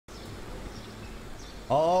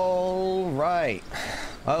All right.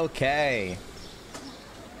 Okay.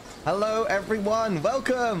 Hello, everyone.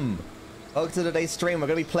 Welcome. Welcome to today's stream. We're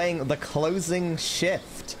going to be playing The Closing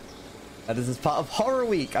Shift. This is part of Horror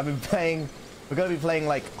Week. We're going to be playing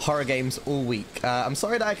like horror games all week. I'm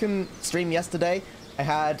sorry that I couldn't stream yesterday. I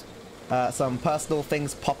had some personal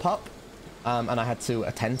things pop up, and I had to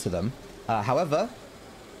attend to them. However,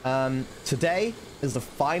 today is the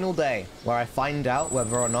final day where I find out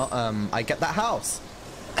whether or not I get that house.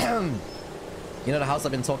 You know, the house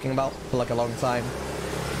I've been talking about for like a long time.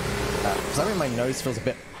 For some reason my nose feels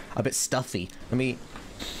a bit stuffy. Let me.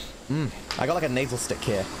 I got like a nasal stick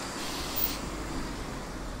here.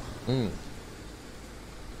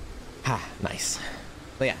 Nice.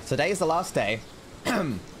 So yeah, today is the last day,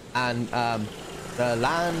 and the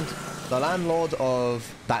landlord of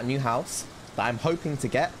that new house that I'm hoping to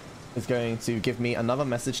get is going to give me another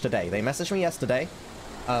message today. They messaged me yesterday,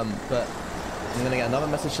 but I'm gonna get another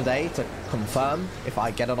message today to confirm if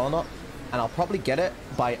I get it or not, and I'll probably get it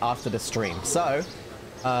by after the stream. So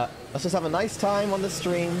let's just have a nice time on the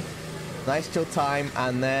stream, nice chill time,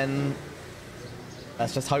 and then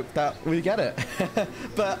let's just hope that we get it.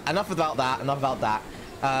 But enough about that.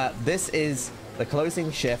 This is The Closing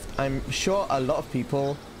Shift. I'm sure a lot of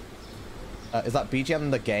people... is that BGM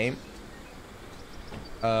in the game?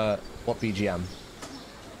 What BGM?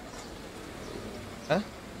 Huh?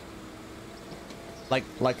 Like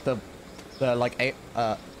the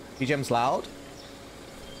BGM's loud?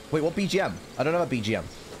 Wait, what BGM? I don't know about BGM.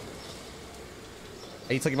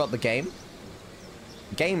 Are you talking about the game?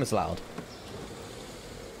 The game is loud.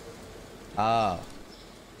 Ah.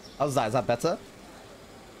 How's that? Is that better?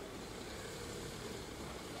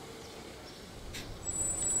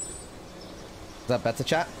 Is that better,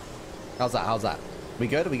 chat? How's that? How's that? We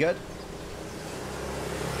good? We good?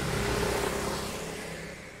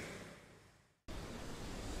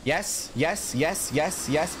 Yes, yes, yes, yes,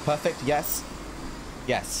 yes. Perfect. Yes.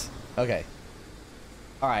 Yes. Okay.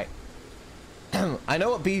 All right. I know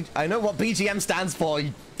what BGM stands for,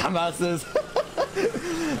 you dumbasses.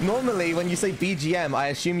 Normally, when you say BGM, I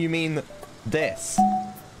assume you mean this.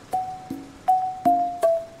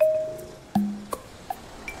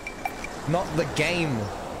 Not the game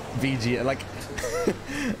BGM. Like,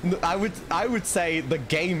 I would say the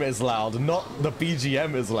game is loud, not the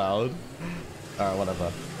BGM is loud. Alright,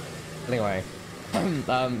 whatever. Anyway,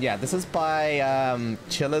 yeah, this is by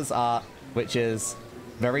Chilla's art, which is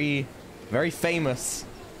very, very famous.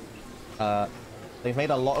 They've made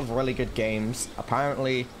a lot of really good games.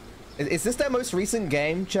 Apparently, is this their most recent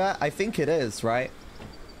game, chat? I think it is, right?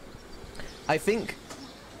 I think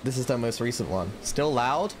this is their most recent one. Still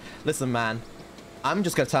loud? Listen, man, I'm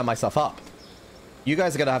just gonna turn myself up. You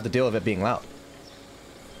guys are gonna have to deal with it being loud.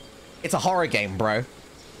 It's a horror game, bro.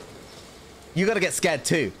 You gotta get scared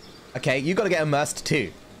too, okay? You gotta get immersed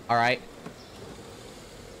too, all right?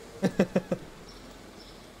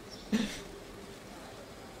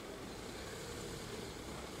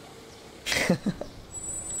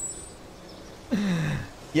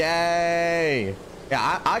 Yay!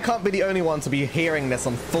 Yeah, I can't be the only one to be hearing this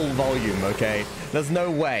on full volume, okay? There's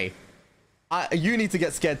no way. You need to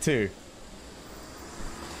get scared too.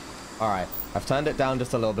 Alright, I've turned it down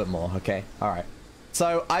just a little bit more, okay? Alright.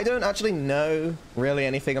 So, I don't actually know really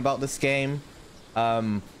anything about this game.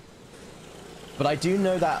 But I do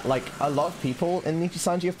know that, like, a lot of people in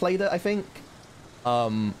NIJISANJI have played it, I think.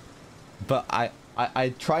 But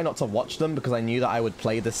I try not to watch them because I knew that I would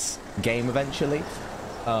play this game eventually.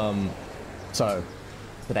 So,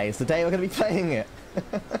 today is the day we're going to be playing it.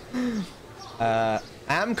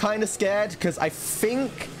 I'm kind of scared because I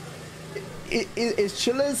think... Is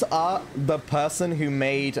Chilla's art the person who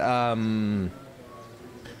made,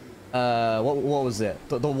 what was it?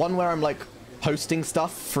 The one where I'm, like, posting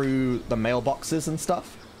stuff through the mailboxes and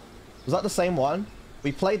stuff? Was that the same one?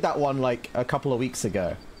 We played that one, like, a couple of weeks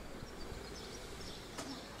ago.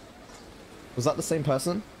 Was that the same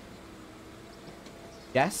person?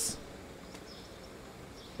 Yes?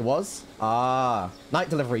 It was? Ah. Night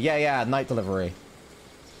Delivery. Yeah, Night Delivery.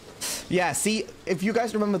 Yeah, see, if you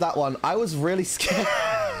guys remember that one, I was really scared.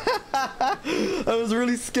 I was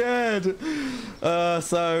really scared.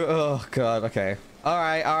 Oh god, okay.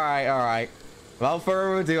 Alright. Without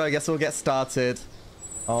further ado, I guess we'll get started.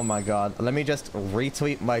 Oh my god. Let me just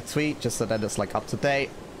retweet my tweet just so that it's like up to date.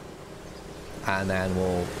 And then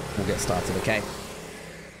we'll get started, okay?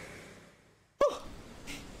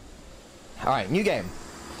 Alright, new game.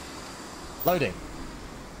 Loading.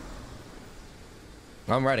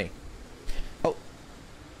 I'm ready. Oh.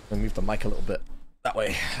 Let me move the mic a little bit. That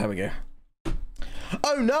way. There we go.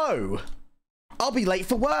 Oh no! I'll be late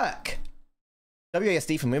for work!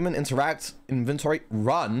 WASD for movement, interact, inventory,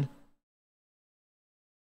 run.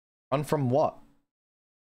 Run from what?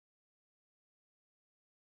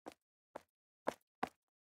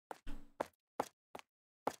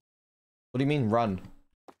 What do you mean run?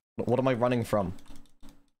 What am I running from?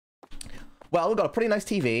 Well, we've got a pretty nice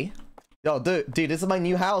TV. Yo, dude, this is my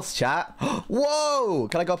new house, chat. Whoa!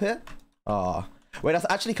 Can I go up here? Oh, wait, that's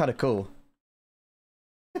actually kind of cool.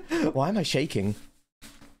 Why am I shaking?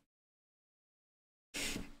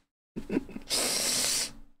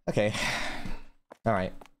 Okay. All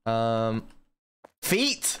right.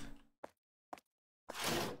 Feet.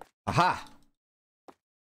 Aha.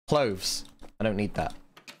 Clothes. I don't need that.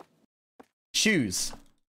 Shoes.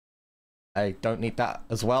 I don't need that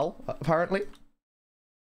as well, apparently.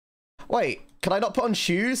 Wait, can I not put on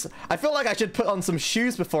shoes? I feel like I should put on some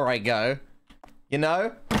shoes before I go. You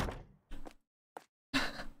know?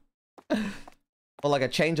 Or like a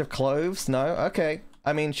change of clothes? No? Okay.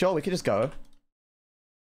 I mean, sure, we could just go.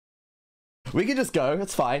 We could just go,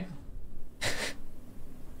 it's fine.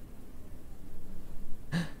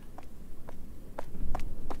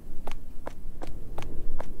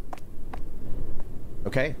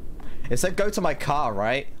 Okay. It said go to my car,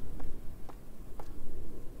 right?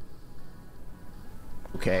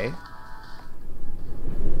 Okay.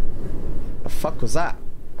 The fuck was that?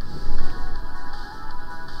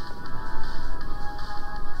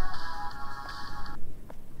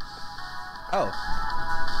 Oh.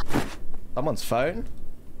 Someone's phone?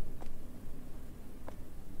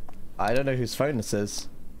 I don't know whose phone this is.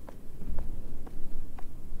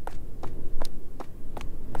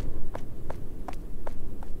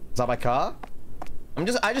 Is that my car? I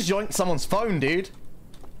just yoinked someone's phone, dude.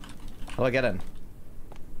 How do I get in?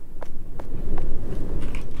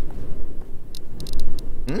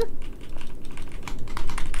 Hmm?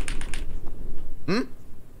 Hmm?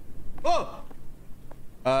 Oh!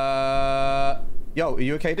 Yo, are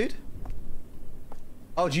you okay, dude?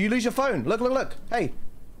 Oh, did you lose your phone? Look, look, look. Hey.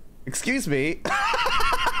 Excuse me.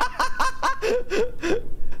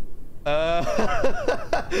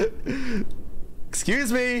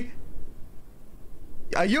 Excuse me.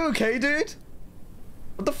 Are you okay, dude?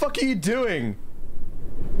 What the fuck are you doing?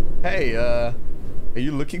 Hey, are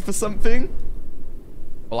you looking for something?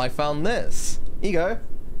 Well, I found this. Here you go.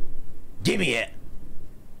 Give me it.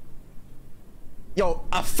 Yo,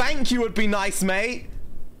 a thank you would be nice, mate.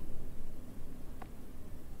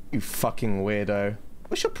 You fucking weirdo.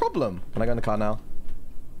 What's your problem? Can I go in the car now?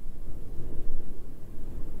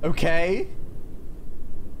 Okay.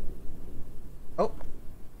 Oh.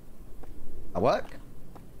 That work?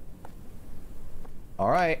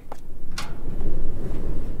 Alright.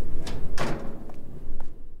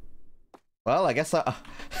 Well, I guess that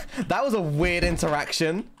was a weird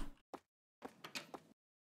interaction.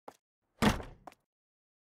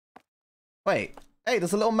 Wait. Hey,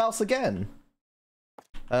 there's a little mouse again.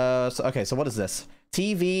 Okay, so what is this?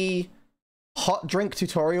 TV, hot drink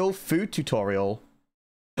tutorial, food tutorial.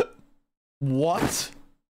 What?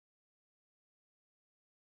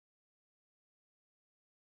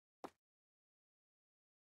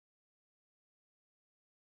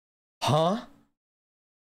 Huh?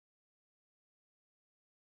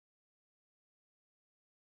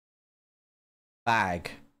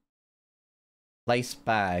 Bag. Place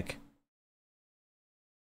bag.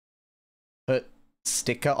 Put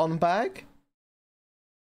sticker on bag?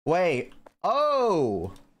 Wait.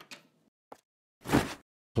 Oh!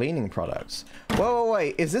 Cleaning products. Whoa,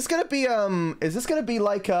 wait. Is this gonna be,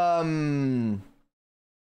 like,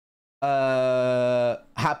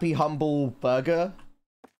 Happy Humble Burger?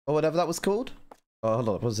 Or whatever that was called? Oh, hold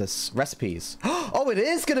on. What was this? Recipes. Oh, it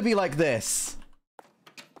is gonna be like this!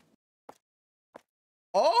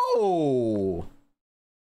 Oh!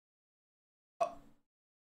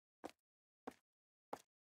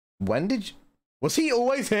 When did you... Was he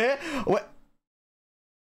always here? What?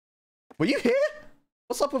 Were you here?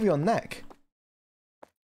 What's up with your neck?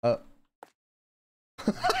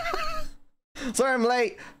 Sorry I'm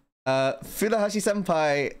late. Funahashi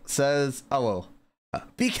Senpai says, oh well.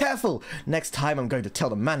 Be careful. Next time I'm going to tell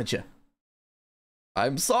the manager.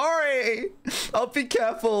 I'm sorry. I'll be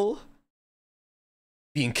careful.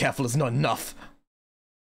 Being careful is not enough.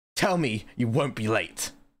 Tell me you won't be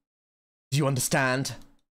late. Do you understand?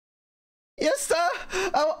 Yes, sir.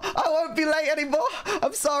 I won't be late anymore.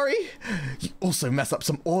 I'm sorry. You also mess up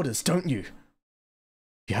some orders, don't you?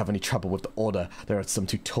 If you have any trouble with the order, there are some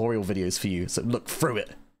tutorial videos for you, so look through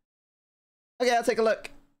it. Okay, I'll take a look.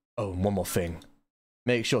 Oh, and one more thing.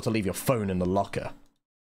 Make sure to leave your phone in the locker.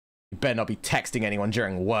 You better not be texting anyone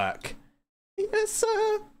during work. Yes,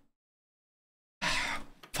 sir.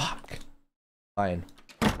 Fuck. Fine.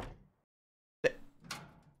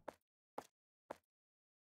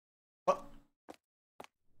 What?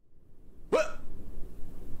 What?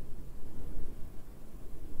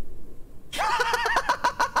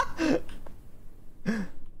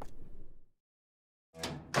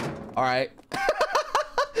 All right.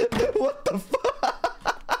 What the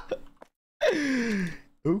fuck?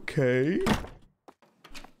 Okay.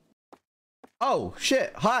 Oh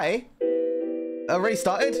shit! Hi. Already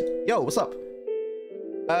started? Yo, what's up?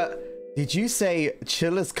 Did you say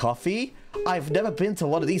Chilla's Coffee? I've never been to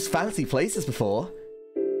one of these fancy places before.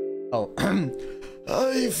 Oh.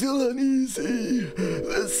 I feel uneasy.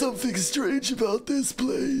 There's something strange about this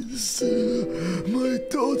place. My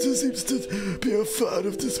daughter seems to be a fan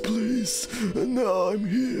of this place, and now I'm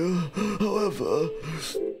here. However,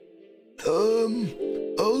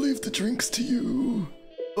 I'll leave the drinks to you.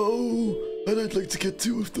 Oh, and I'd like to get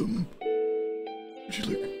 2 of them.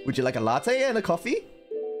 Would you like a latte and a coffee?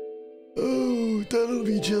 Oh, that'll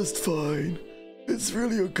be just fine. It's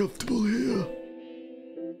really uncomfortable here.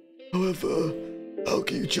 However, how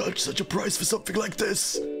can you charge such a price for something like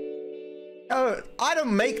this? Oh, I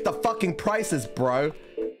don't make the fucking prices, bro.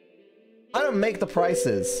 I don't make the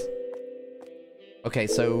prices. Okay,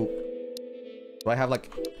 so do I have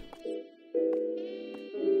like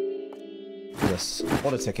this?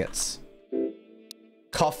 Order tickets.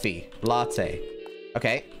 Coffee, latte.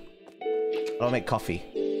 Okay. I'll make coffee.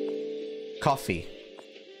 Coffee.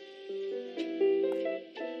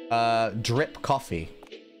 Drip coffee.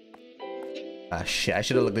 Ah, shit. I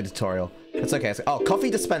should have looked at the tutorial. It's okay. Oh, coffee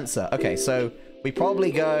dispenser. Okay, so we probably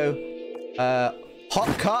go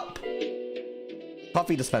hot cup,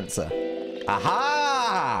 coffee dispenser.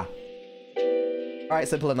 Aha! All right,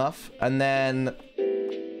 simple enough. And then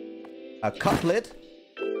a cup lid.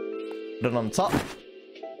 Put it on top.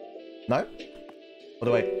 No? What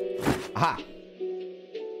do I... Aha!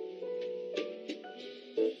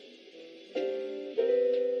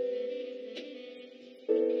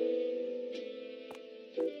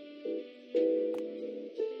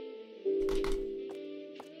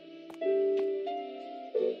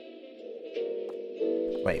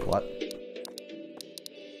 Wait, what?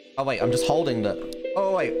 Oh wait, I'm just holding the...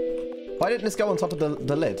 Oh wait, why didn't this go on top of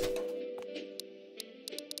the lid?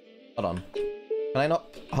 Hold on. Can I not...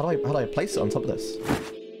 How do I place it on top of this?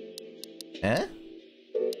 Eh?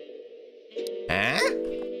 Eh?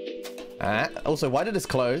 Also, why did this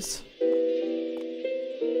close?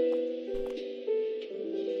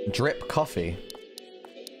 Drip coffee.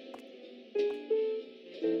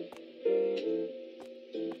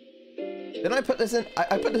 Didn't I put this in?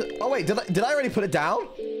 I put this... Oh wait, did I already put it down?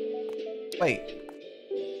 Wait.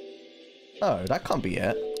 Oh, that can't be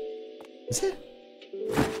it. Is it?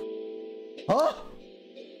 Huh?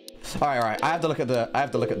 Alright. I have to look at the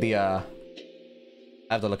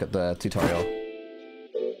tutorial.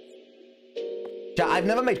 Yeah, I've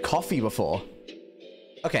never made coffee before.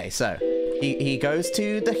 Okay, so he goes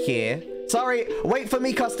to the here. Sorry, wait for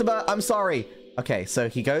me, customer. I'm sorry. Okay, so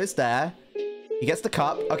he goes there. He gets the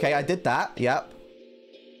cup. Okay, I did that. Yep.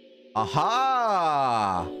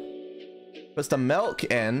 Aha! Puts the milk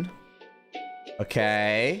in.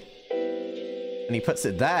 Okay. And he puts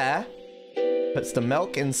it there. Puts the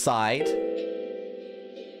milk inside.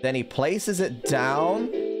 Then he places it down.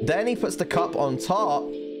 Then he puts the cup on top.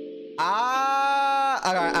 Ah!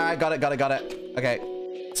 Alright, got it. Okay.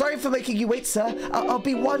 Sorry for making you wait, sir. I'll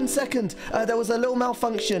be 1 second. There was a little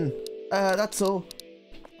malfunction. That's all.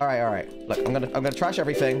 All right. Look, I'm gonna trash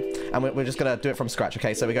everything, and we're just gonna do it from scratch.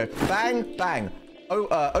 Okay, so we go bang, bang. Oh,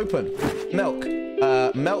 open. Milk.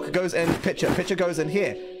 Milk goes in pitcher. Pitcher goes in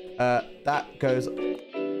here. That goes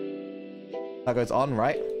on,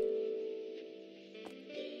 right?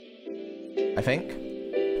 I think.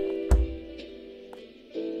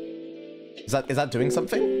 Is that doing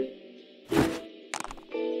something?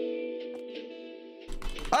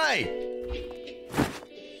 Hey!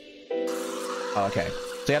 Oh, okay.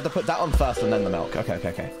 So you have to put that on first and then the milk.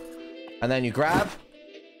 Okay. And then you grab,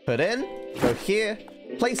 put in, go here,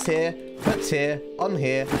 place here, put here, on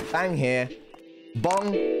here, bang here,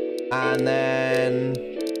 bong, and then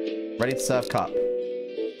ready to serve cup.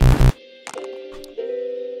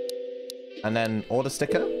 And then order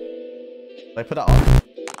sticker. Do I put that on?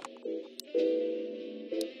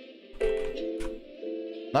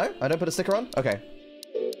 No? I don't put a sticker on? Okay.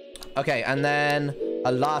 Okay, and then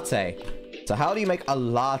a latte. So how do you make a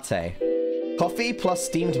latte? Coffee plus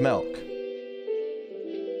steamed milk.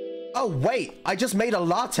 Oh, wait. I just made a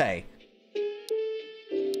latte.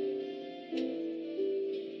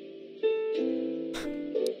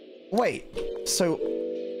 Wait. So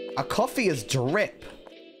a coffee is drip.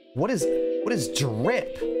 What is... What is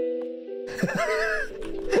drip?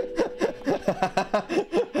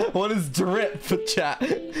 What is drip for chat?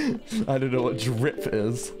 I don't know what drip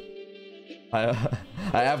is. I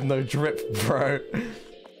have no drip, bro.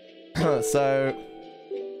 So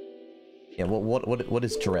yeah, what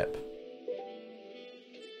is drip?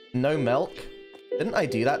 No milk? Didn't I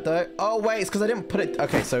do that though? Oh wait, it's because I didn't put it.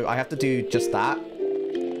 Okay, so I have to do just that.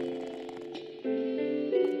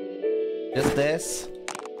 Just this.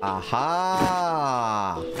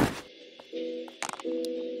 Aha!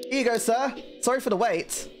 Here you go, sir. Sorry for the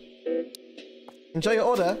wait. Enjoy your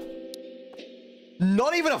order.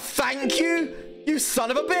 Not even a thank you? You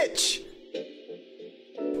son of a bitch!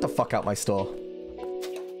 Get the fuck out my store.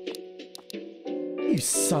 You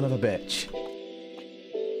son of a bitch.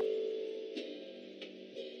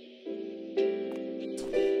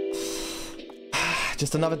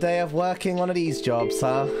 Just another day of working one of these jobs,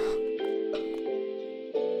 huh?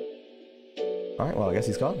 Alright, well, I guess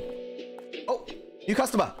he's gone. Oh, new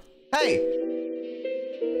customer. Hey!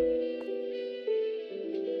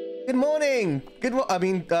 Good morning! Good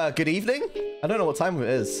evening? I don't know what time it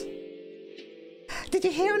is. Did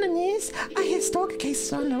you hear on the news? I hear stalker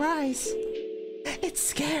cases are on the rise. It's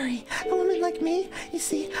scary. A woman like me, you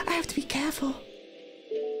see, I have to be careful.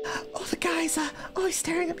 All the guys are always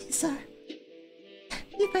staring at me, so...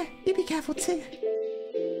 You be careful too.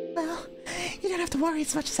 Well, you don't have to worry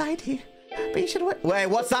as much as I do. But you should worry. Wait,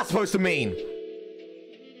 what's that supposed to mean?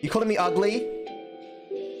 You calling me ugly?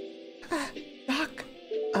 Doc.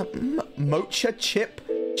 Mocha chip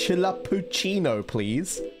chilapuccino,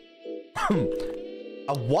 please.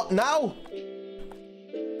 A what now?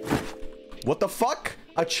 What the fuck?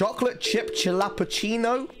 A chocolate chip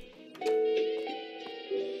chilapuccino?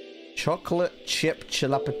 Chocolate chip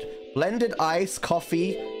chilapuccino. Blended ice,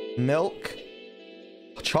 coffee, milk,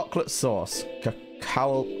 chocolate sauce,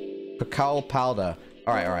 cacao powder.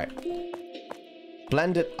 Alright.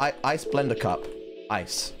 Blended ice blender cup.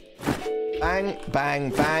 Ice. Bang,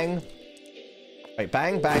 bang, bang. Wait,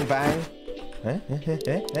 bang, bang, bang.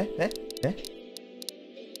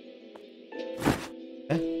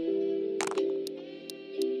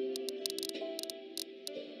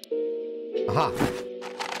 Aha.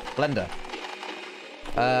 Blender.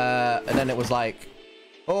 And then it was like,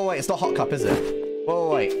 oh wait, it's not hot cup, is it? Oh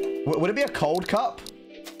wait, would it be a cold cup?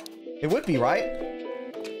 It would be, right?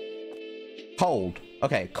 Cold.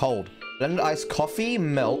 Okay, cold. Blended ice, coffee,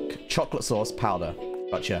 milk, chocolate sauce, powder.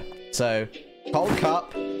 Gotcha. So, cold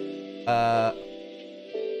cup.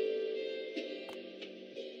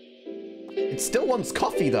 It still wants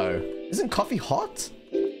coffee though. Isn't coffee hot?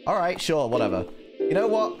 All right, sure, whatever. You know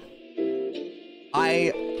what?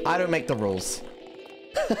 I don't make the rules.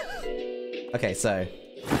 Okay, so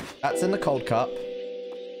that's in the cold cup.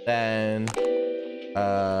 Then do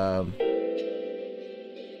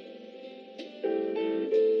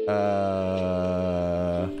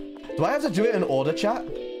I have to do it in order, chat?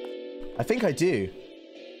 I think I do.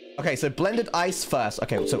 Okay, so blended ice first.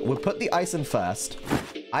 Okay, so we'll put the ice in first.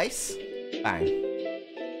 Ice, bang.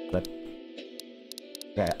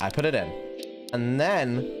 Okay, I put it in. And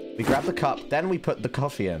then we grab the cup, then we put the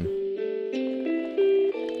coffee in.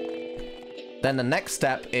 Then the next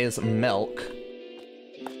step is milk,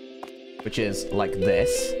 which is like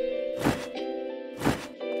this.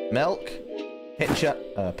 Milk, pitcher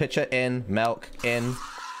in, milk in.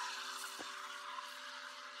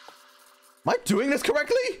 Am I doing this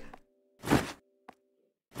correctly?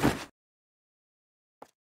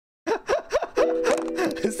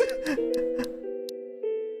 Is it?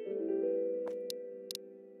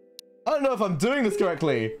 I don't know if I'm doing this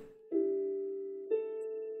correctly.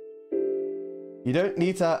 You don't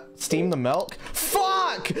need to steam the milk?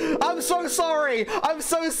 Fuck! I'm so sorry! I'm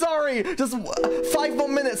so sorry! Just 5 more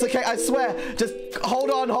minutes, okay? I swear. Just hold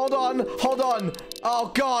on. Oh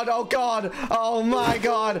god, oh my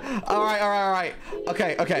god. Alright.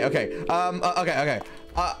 Okay.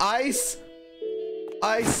 Ice.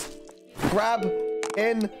 Grab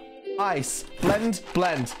in ice. Blend.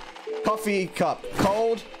 Coffee cup.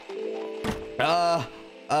 Cold.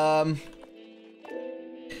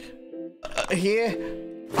 Here,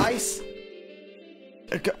 ice.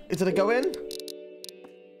 Did it go in?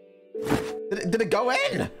 Did it go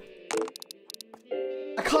in?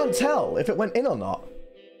 I can't tell if it went in or not.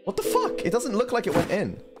 What the fuck? It doesn't look like it went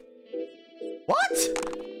in. What?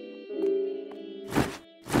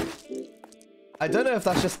 I don't know if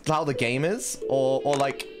that's just how the game is, or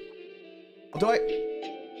like, do I?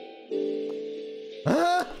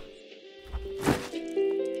 Huh?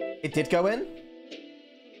 It did go in?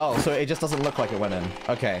 Oh, so it just doesn't look like it went in.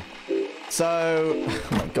 Okay. So,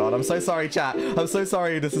 oh my god, I'm so sorry, chat. I'm so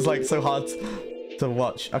sorry. This is like so hard to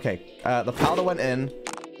watch. Okay, the powder went in.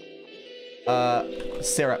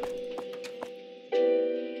 Syrup.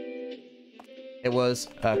 It was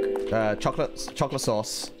chocolate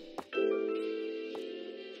sauce.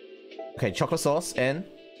 Okay, chocolate sauce in.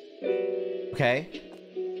 Okay.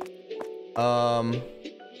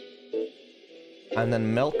 And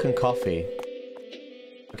then milk and coffee.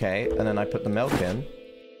 Okay, and then I put the milk in.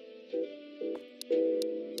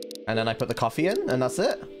 And then I put the coffee in, and that's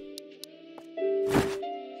it.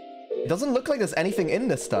 It doesn't look like there's anything in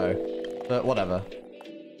this though, but whatever.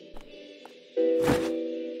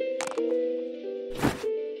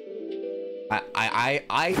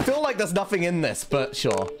 I feel like there's nothing in this, but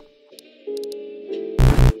sure.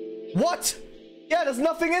 What? Yeah, there's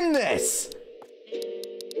nothing in this.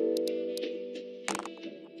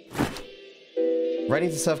 Ready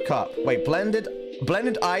to serve cup. Wait, blended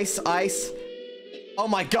ice. Oh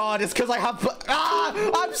my god, it's because I have... Ah!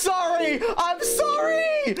 I'm sorry! I'm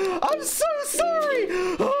sorry! I'm so sorry!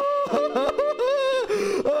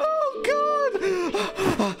 Oh god!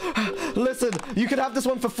 Listen, you can have this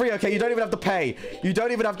one for free, okay? You don't even have to pay. You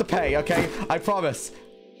don't even have to pay, okay? I promise.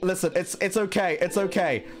 Listen, it's okay. It's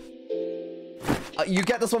okay. You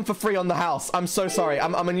get this one for free on the house. I'm so sorry.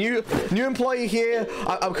 I'm a new employee here.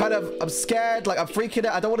 I'm scared. Like, I'm freaking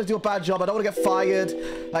out. I don't want to do a bad job. I don't want to get fired.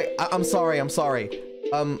 Like, I'm sorry. I'm sorry.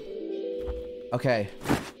 Okay.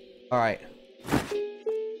 All right.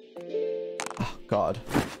 Oh, God.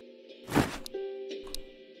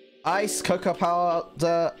 Ice, cocoa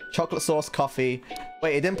powder, chocolate sauce, coffee.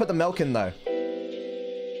 Wait, it didn't put the milk in, though.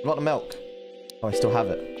 What about the milk? Oh, I still have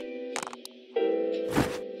it.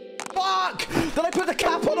 Did I put the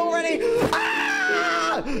cap on already?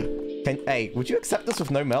 Ah! Hey, would you accept this with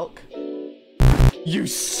no milk? You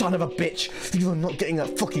son of a bitch! You are not getting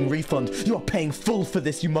that fucking refund. You are paying full for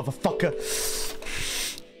this, you motherfucker.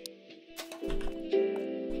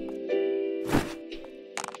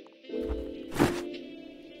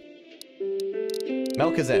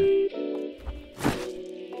 Milk is in.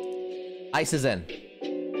 Ice is in.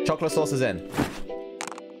 Chocolate sauce is in.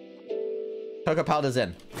 Cocoa powder's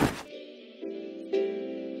in.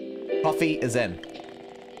 Coffee is in.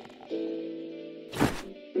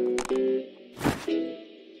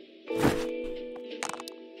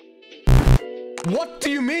 What do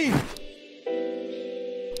you mean?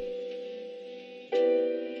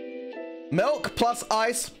 Milk plus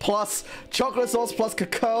ice plus chocolate sauce plus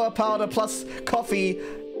cocoa powder plus coffee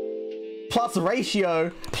plus ratio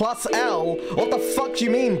plus L. What the fuck do you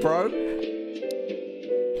mean, bro?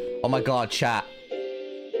 Oh my god, chat.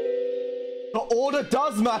 The order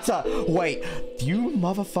does matter. Wait, you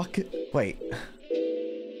motherfucker. Wait.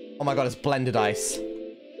 Oh my god, it's blended ice.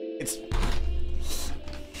 It's.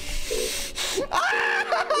 Ah!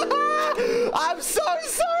 I'm so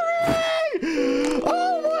sorry.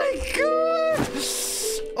 Oh my god.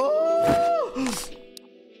 Oh.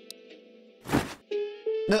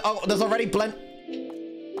 Oh, there's already blend.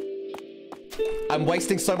 I'm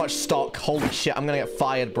wasting so much stock. Holy shit, I'm gonna get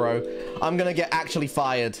fired, bro. I'm gonna get actually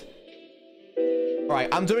fired. Right,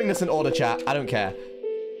 I'm doing this in order, chat. I don't care.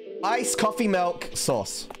 Ice, coffee, milk,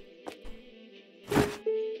 sauce.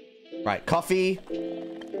 Right, coffee,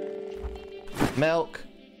 milk,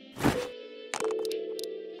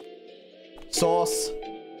 sauce,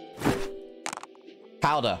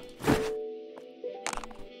 powder.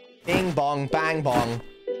 Bing, bong, bang, bong.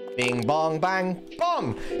 Bing, bong, bang,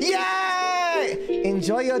 bong. Yay!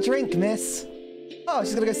 Enjoy your drink, miss. Oh,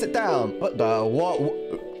 she's gonna go sit down. What the? What?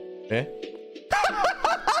 Eh?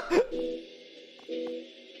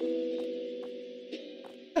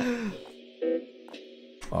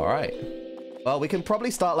 All right. Well, we can probably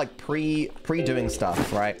start like pre-doing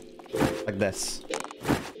stuff, right? Like this.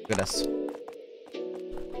 Look at this.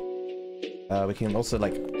 We can also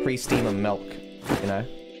like pre-steam a milk, you know?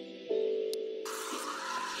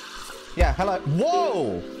 Yeah, hello.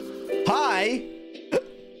 Whoa! Hi!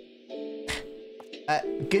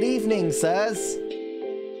 Good evening, sirs.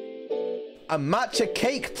 A matcha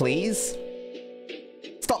cake, please.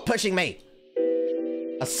 Stop pushing me.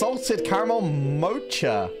 A salted caramel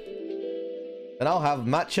mocha. And I'll have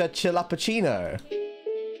matcha chillappuccino.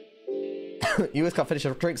 You guys can't finish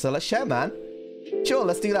your drink, so let's share, man. Sure,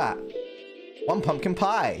 let's do that. One pumpkin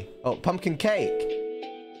pie. Oh, pumpkin cake.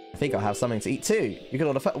 I think I'll have something to eat too. You can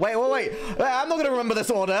order first. Wait, I'm not gonna remember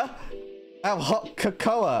this order. I have hot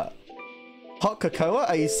cocoa. Hot cocoa?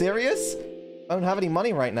 Are you serious? I don't have any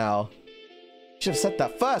money right now. Should have said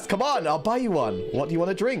that first. Come on, I'll buy you one. What do you want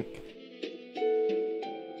to drink?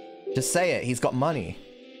 Just say it. He's got money.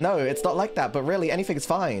 No, it's not like that, but really, anything is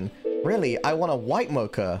fine. Really? I want a white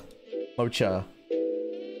mocha. Mocha.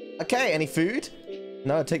 Okay, any food?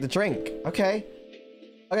 No, take the drink. Okay.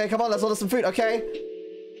 Okay, come on, let's order some food. Okay.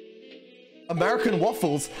 American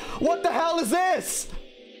waffles. What the hell is this?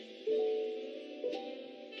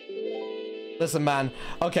 Listen, man.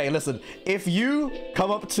 Okay, listen. If you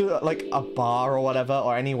come up to like a bar or whatever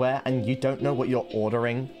or anywhere and you don't know what you're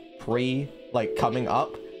ordering like coming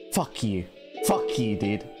up, fuck you. Fuck you,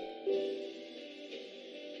 dude.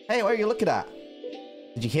 Hey, what are you looking at?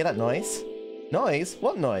 Did you hear that noise? Noise?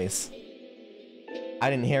 What noise? I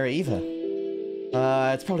didn't hear it either.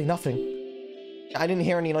 It's probably nothing. I didn't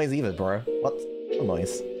hear any noise either, bro. What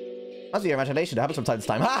noise? Must be your imagination. It happens from time to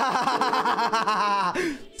time.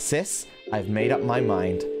 Sis, I've made up my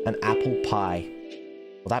mind. An apple pie.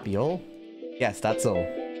 Will that be all? Yes, that's all.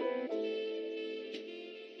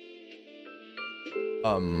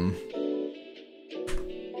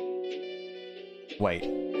 Wait.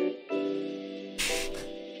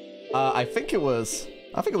 I think it was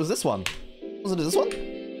this one. Was it this one?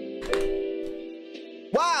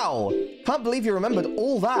 Wow! Can't believe you remembered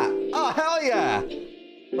all that. Oh, hell yeah!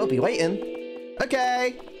 We'll be waiting.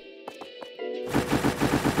 Okay.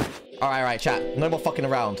 Alright, chat. No more fucking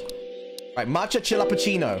around. Right, matcha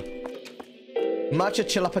chillappuccino. Matcha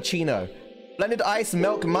chillappuccino. Blended ice,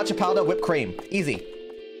 milk, matcha powder, whipped cream. Easy.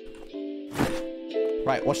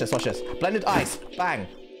 Right, watch this, watch this. Blended ice. Bang.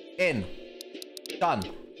 In. Done.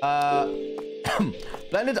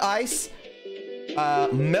 Blended ice.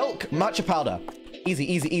 Milk, matcha powder. Easy,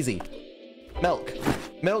 easy, easy. Milk.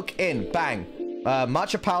 Milk in. Bang.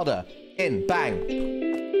 Matcha powder. In.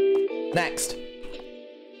 Bang. Next.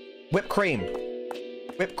 Whipped cream.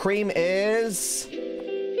 Whipped cream is...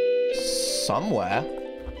 somewhere.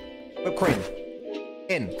 Whipped cream.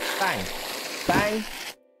 In. Bang. Bang.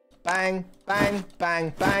 Bang. Bang.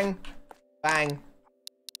 Bang. Bang. Bang.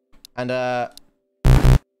 And,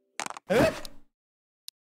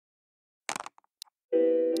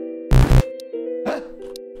 Huh?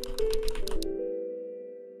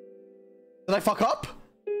 Did I fuck up?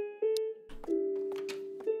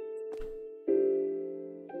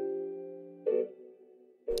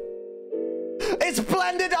 It's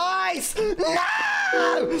blended ice! No!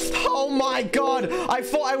 Oh my god! I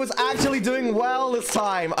thought I was actually doing well this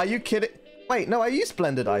time. Are you kidding? Wait, no, I used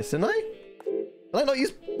blended ice, didn't I? Did I not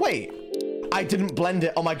use... Wait. I didn't blend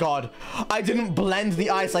it. Oh my god. I didn't blend the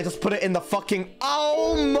ice. I just put it in the fucking...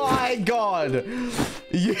 Oh my god.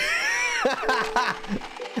 Yeah.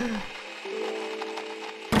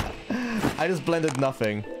 I just blended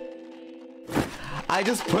nothing. I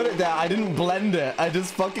just put it there. I didn't blend it. I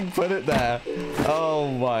just fucking put it there.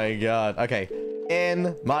 Oh my god. Okay.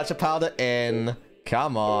 In. Matcha powder in.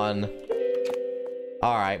 Come on.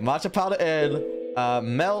 Alright. Matcha powder in.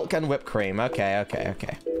 Milk and whipped cream. Okay, okay,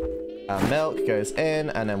 okay. Milk goes in,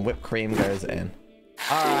 and then whipped cream goes in.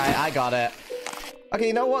 Alright, I got it. Okay,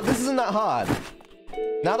 you know what? This isn't that hard.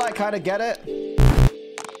 Now that I kind of get it...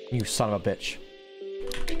 You son of a bitch.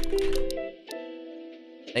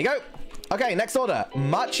 There you go. Okay, next order.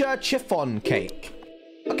 Matcha chiffon cake.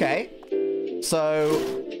 Okay. So...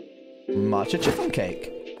 matcha chiffon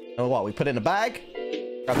cake. And what? We put it in a bag.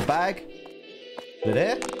 Grab the bag. Put it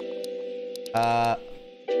here.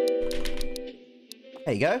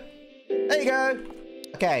 There you go. There you go.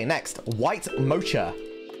 Okay, next. White mocha.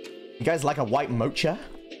 You guys like a white mocha?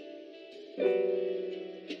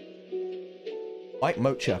 White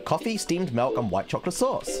mocha. Coffee, steamed milk, and white chocolate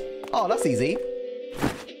sauce. Oh, that's easy.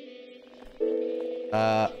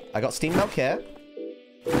 I got steamed milk here.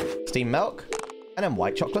 Steamed milk. And then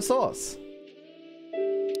white chocolate sauce.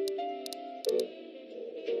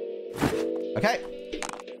 Okay.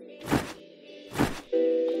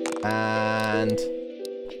 And...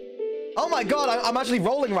 oh my god, I'm actually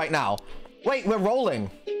rolling right now. Wait, we're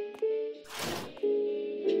rolling.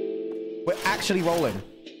 We're actually rolling.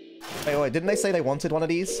 Wait, didn't they say they wanted one of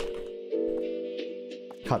these?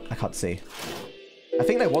 I can't see. I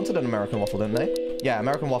think they wanted an American waffle, didn't they? Yeah,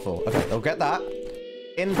 American waffle. Okay, they'll get that.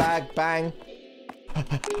 In bag, bang.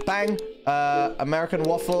 Bang. American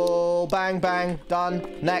waffle, bang, bang. Done.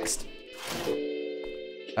 Next.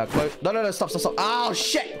 Close. No, stop. Oh,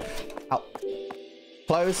 shit. Ow.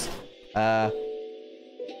 Close.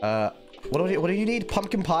 What do you need?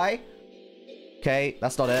 Pumpkin pie? Okay,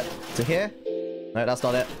 that's not it. Is it here? No, that's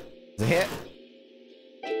not it. Is it here?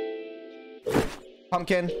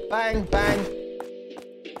 Pumpkin. Bang, bang.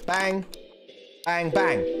 Bang. Bang,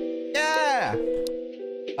 bang. Yeah!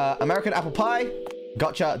 American apple pie.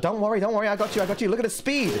 Gotcha. Don't worry. I got you. Look at the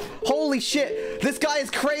speed. Holy shit. This guy is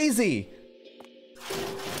crazy.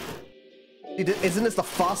 Dude, isn't this the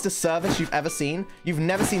fastest service you've ever seen? You've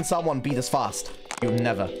never seen someone be this fast. You've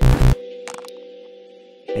never.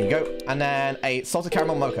 There you go. And then a salted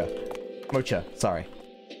caramel mocha. Mocha, sorry.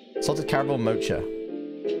 Salted caramel mocha.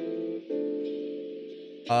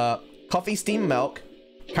 Coffee, steamed milk,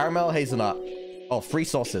 caramel, hazelnut. Oh, 3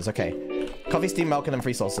 sauces. Okay. Coffee, steamed milk, and then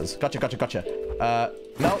 3 sauces. Gotcha, gotcha, gotcha.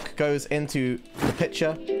 Milk goes into the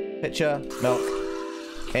pitcher. Pitcher, milk,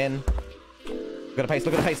 in. Look at the pace,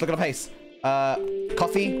 look at the pace, look at the pace.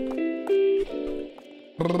 Coffee.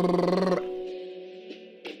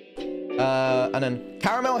 And then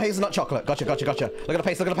caramel, hazelnut, chocolate. Gotcha, gotcha, gotcha. Look at the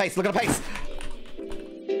pace, look at the pace, look at the pace.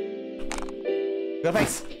 Look at the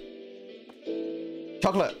pace.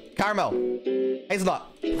 Chocolate, caramel, hazelnut.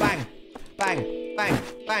 Bang, bang, bang,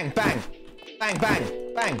 bang, bang, bang,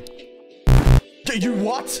 bang, bang. You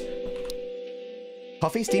what?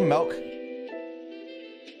 Coffee, steamed milk.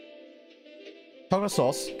 Chocolate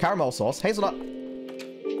sauce, caramel sauce, hazelnut.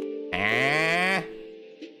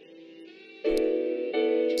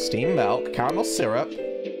 Steamed milk, caramel syrup.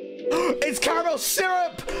 It's caramel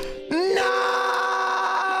syrup!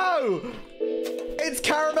 No! It's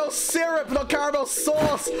caramel syrup, not caramel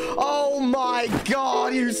sauce! Oh my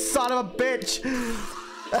god, you son of a bitch!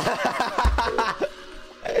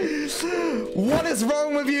 What is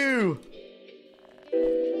wrong with you?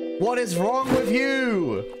 What is wrong with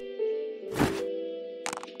you?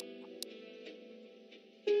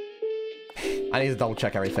 I need to double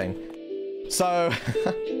check everything. So,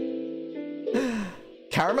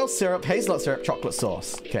 caramel syrup, hazelnut syrup, chocolate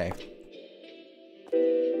sauce. Okay.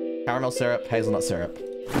 Caramel syrup, hazelnut syrup.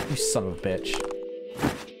 You son of a bitch.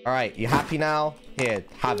 All right, you happy now? Here,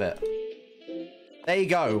 have it. There you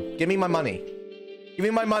go. Give me my money. Give me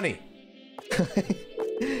my money.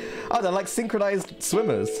 Oh, they're like synchronized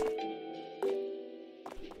swimmers.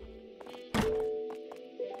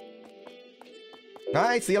 All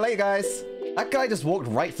right, see you later, guys. That guy just walked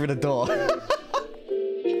right through the door. Are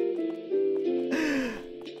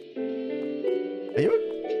you?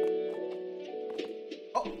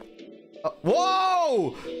 Oh.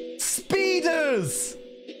 Whoa! Speeders!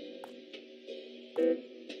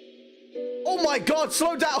 Oh my god,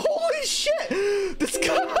 slow down. Holy shit! This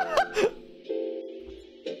guy.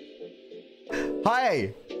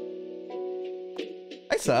 Hi.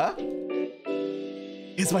 Hi, sir.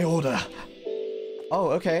 Here's my order. Oh,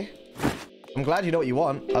 okay. I'm glad you know what you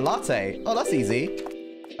want. A latte. Oh, that's easy.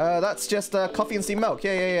 That's just coffee and steamed milk.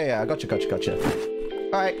 Yeah. Gotcha. All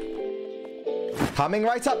right. Coming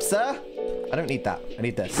right up, sir. I don't need that. I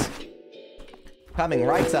need this. Coming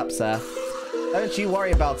right up, sir. Don't you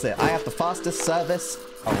worry about it. I have the fastest service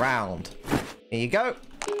around. Here you go.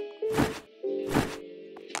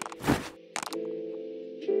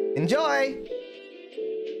 Enjoy.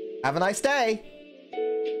 Have a nice day.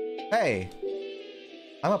 Hey.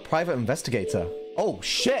 I'm a private investigator. Oh,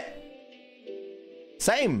 shit.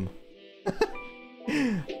 Same.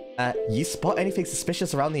 You spot anything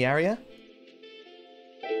suspicious around the area?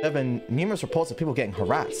 There have been numerous reports of people getting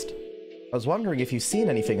harassed. I was wondering if you've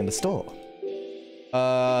seen anything in the store.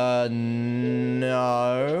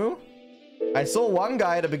 No. I saw one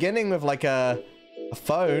guy at the beginning with like a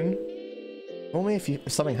phone. Only if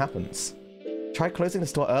something happens. Try closing the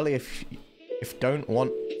store early if you don't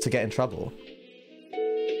want to get in trouble.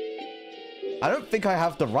 I don't think I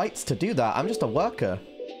have the rights to do that. I'm just a worker.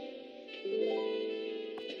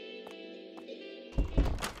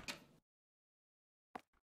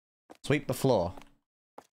 Sweep the floor.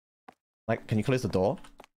 Like, can you close the door?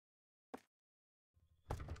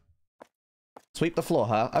 Sweep the floor,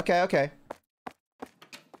 huh? Okay.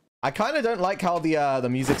 I kind of don't like how the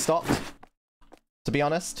music stopped, to be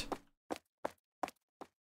honest.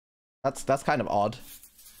 That's kind of odd.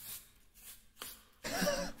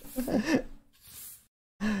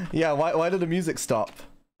 Yeah, why did the music stop?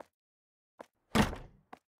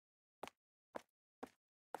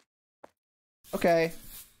 Okay.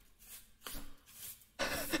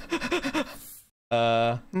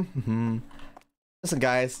 Listen,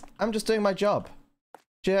 guys, I'm just doing my job.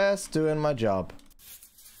 Just doing my job.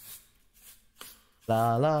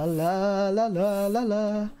 La la la la la la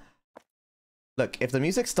la. Look, if the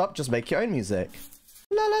music stopped, just make your own music.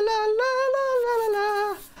 La la la la la la la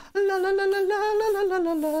la. La la la la la la la la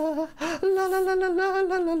la la. La la la la la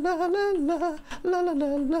la la la la la. La la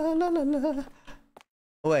la la la la la.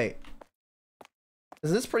 Wait.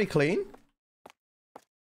 Is this pretty clean?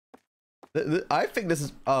 I think this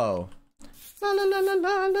is... Oh. La la la la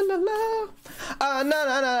la la la la. Na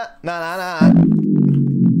na na na na na.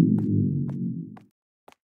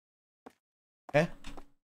 Eh?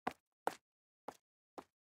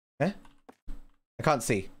 Eh? I can't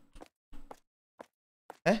see.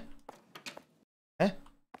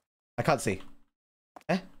 I can't see.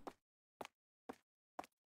 Eh?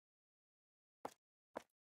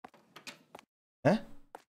 Eh?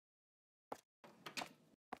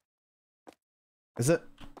 Is it?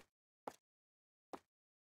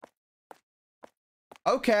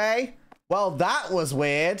 Okay. Well, that was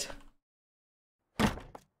weird.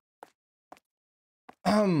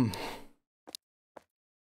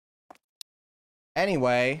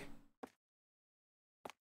 Anyway.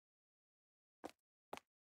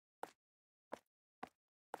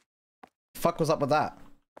 Fuck was up with that?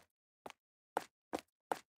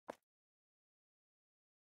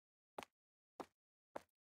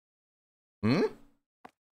 Hmm?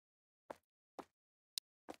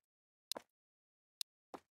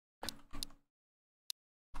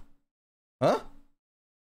 Huh?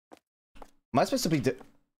 Am I supposed to be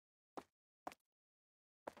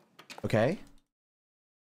okay.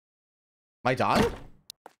 Am I done?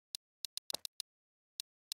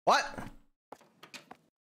 What?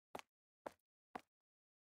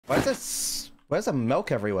 Where's the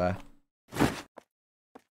milk everywhere?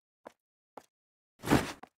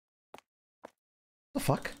 The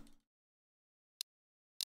fuck?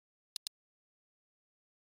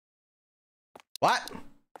 What?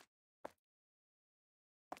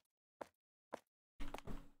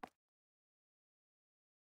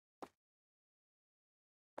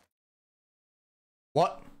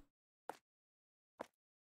 What?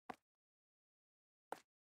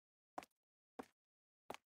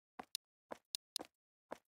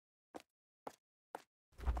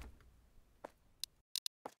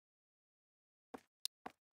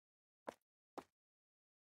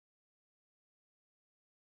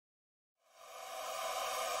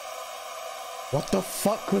 What the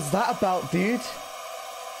fuck was that about, dude?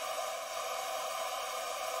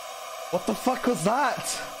 What the fuck was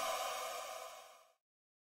that?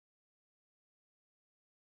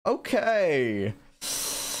 Okay.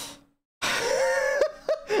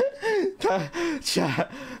 Chat,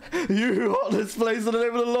 you who haunt this place in the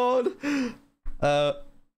name of the Lord.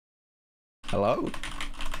 Hello?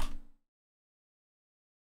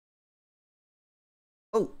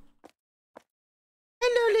 Oh.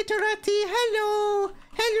 Hello, little ratty. Hello.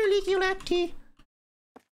 Hello, little ratty.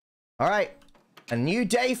 Alright. A new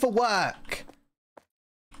day for work.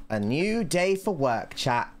 A new day for work,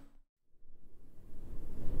 chat.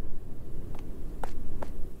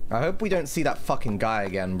 I hope we don't see that fucking guy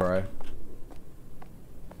again, bro.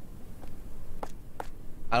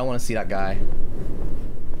 I don't want to see that guy.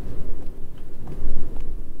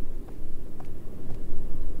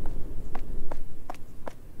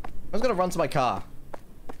 I'm just gonna run to my car.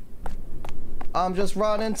 I'm just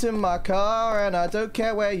running to my car and I don't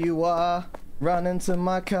care where you are. Run into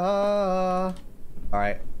my car.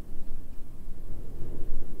 Alright.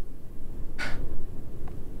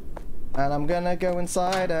 And I'm gonna go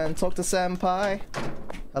inside and talk to Senpai.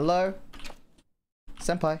 Hello?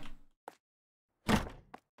 Senpai?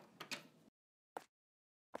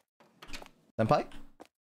 Senpai?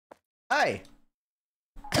 Hey!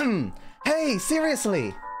 Hey,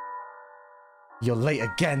 seriously! You're late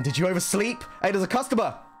again. Did you oversleep? Hey, there's a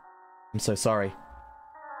customer! I'm so sorry.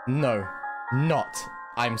 No, not.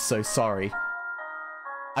 I'm so sorry.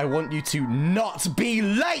 I want you to not be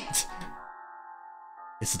late!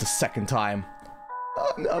 This is the second time.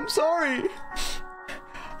 I'm sorry.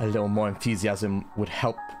 A little more enthusiasm would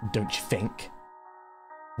help, don't you think?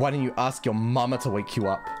 Why don't you ask your mama to wake you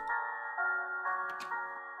up?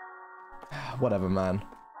 Whatever, man.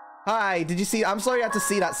 Hi, did you see? I'm sorry you had to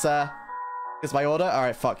see that, sir. Is my order?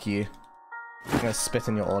 Alright, fuck you. I'm gonna spit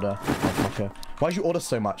in your order, motherfucker. Why'd you order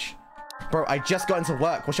so much? Bro, I just got into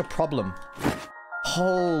work. What's your problem?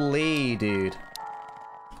 Holy, dude.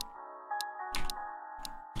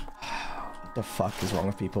 What the fuck is wrong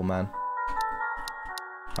with people, man?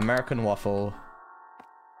 American waffle.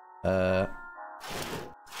 Alright,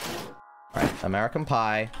 American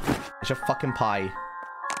pie. It's your fucking pie,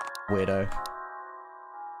 weirdo.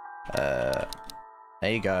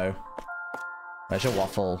 There you go. There's your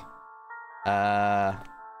waffle. Do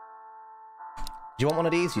you want one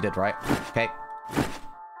of these? You did, right? Okay.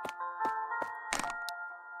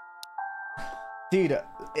 Dude,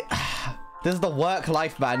 this is the work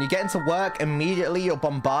life, man. You get into work, immediately you're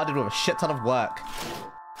bombarded with a shit ton of work.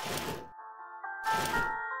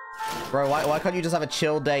 Bro, why can't you just have a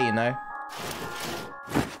chill day, you know?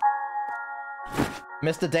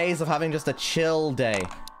 Miss the days of having just a chill day.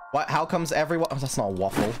 What? How comes everyone... Oh, that's not a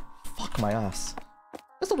waffle. Fuck my ass.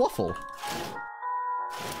 That's a waffle.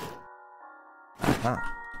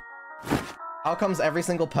 How comes every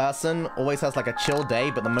single person always has like a chill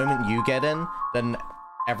day, but the moment you get in, then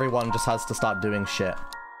everyone just has to start doing shit?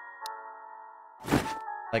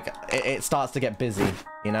 Like, it starts to get busy,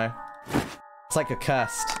 you know? It's like a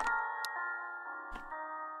cursed.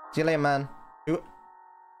 See you later, man. Ooh.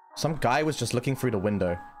 Some guy was just looking through the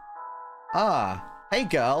window. Ah, hey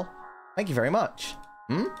girl. Thank you very much.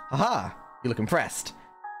 Hmm? Haha, you look impressed.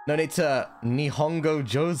 No need to Nihongo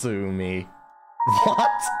Jozu me.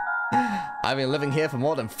 What? I've been living here for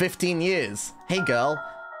more than 15 years. Hey girl.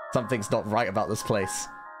 Something's not right about this place.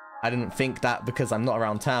 I didn't think that because I'm not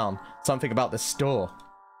around town. Something about this store.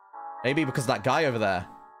 Maybe because of that guy over there.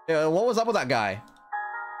 What was up with that guy?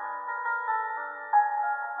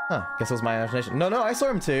 Huh, guess it was my imagination. No, I saw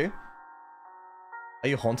him too. Are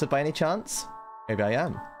you haunted by any chance? Maybe I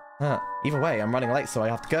am. Huh, either way, I'm running late, so I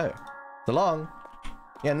have to go. So long.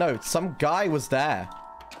 Yeah, no, some guy was there.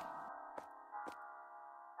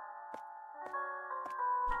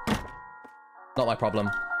 Not my problem.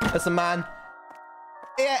 Listen, man.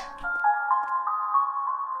 Yeah.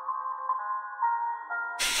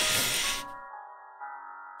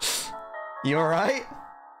 You alright?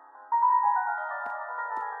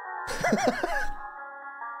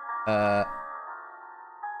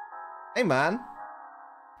 Hey, man.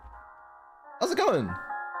 How's it going?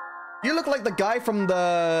 You look like the guy from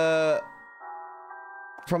the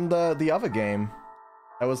other game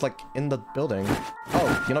that was like in the building.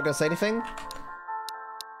 Oh, you're not gonna say anything?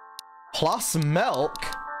 Plus milk?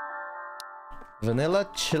 Vanilla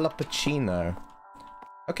chillappuccino.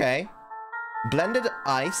 Okay. Blended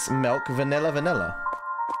ice, milk, vanilla.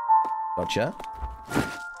 Gotcha.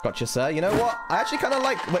 Gotcha, sir. You know what? I actually kind of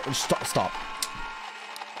like... Wait, stop.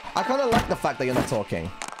 I kind of like the fact that you're not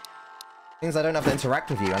talking. Means I don't have to interact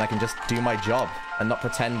with you and I can just do my job and not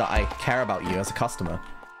pretend that I care about you as a customer.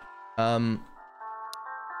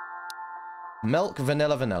 Milk,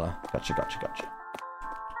 vanilla. Gotcha.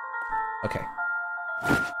 Okay.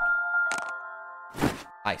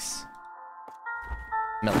 Ice.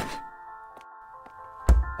 Milk.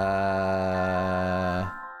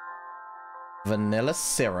 Vanilla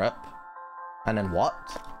syrup. And then what?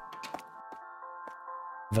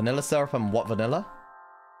 Vanilla syrup and what vanilla?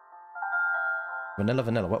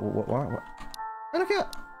 Vanilla. What? Look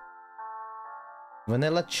at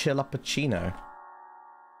vanilla chillappuccino.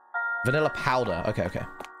 Vanilla powder. Okay.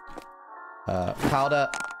 Powder.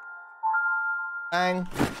 Bang.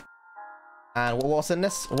 And what's in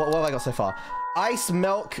this? What have I got so far? Ice,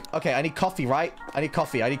 milk. Okay, I need coffee, right? I need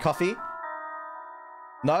coffee.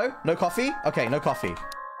 No? No coffee? Okay, no coffee.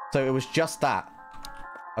 So it was just that.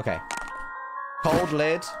 Okay. Cold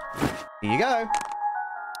lid. Here you go.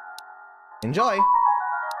 Enjoy.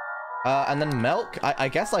 And then milk. I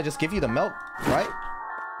guess I just give you the milk, right?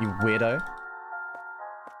 You weirdo.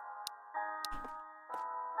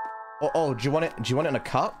 Oh, do you want it in a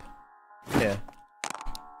cup? Here.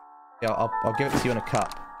 Yeah, I'll give it to you in a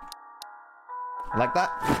cup. Like that?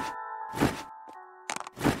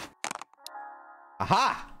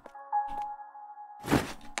 Aha!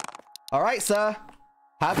 Alright, sir.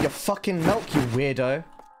 Have your fucking milk, you weirdo.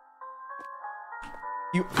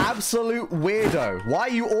 You absolute weirdo. Why are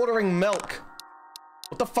you ordering milk?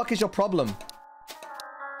 What the fuck is your problem?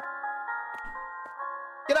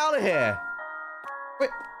 Get out of here. Wait.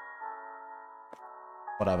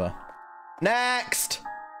 Whatever. Next!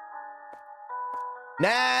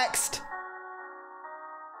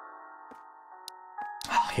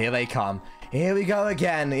 Oh, here they come. Here we go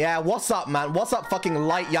again. Yeah, what's up, man? What's up, fucking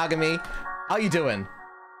light Yagami? How you doing?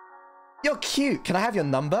 You're cute. Can I have your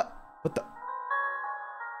number? What the...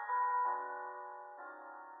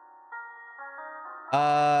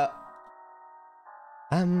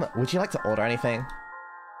 would you like to order anything?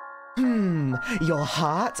 Your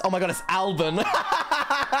heart? Oh my god, it's Alban.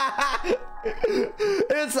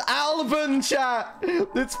 It's Alban, chat.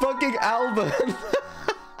 It's fucking Alban.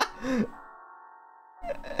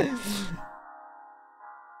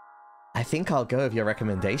 I think I'll go with your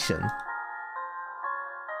recommendation.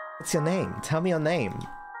 What's your name? Tell me your name.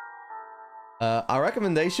 Our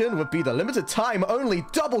recommendation would be the limited time only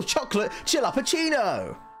double chocolate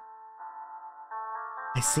chillappuccino.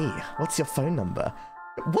 I see. What's your phone number?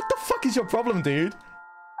 What the fuck is your problem, dude?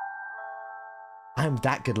 I'm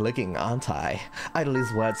that good looking, aren't I? I'd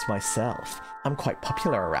lose words myself. I'm quite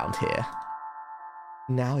popular around here.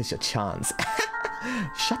 Now is your chance.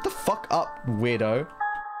 Shut the fuck up, weirdo.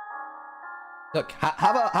 Look,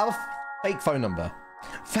 have a fake phone number.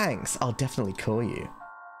 Thanks, I'll definitely call you.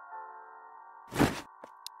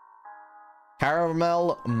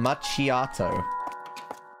 Caramel macchiato.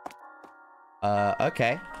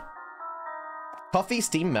 Okay. Coffee,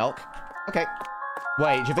 steamed milk. Okay.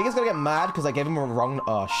 Wait, do you think he's gonna get mad because I gave him a wrong...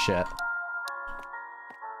 Oh, shit.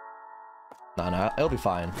 No, it'll be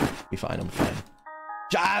fine. It'll be fine.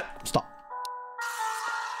 Stop.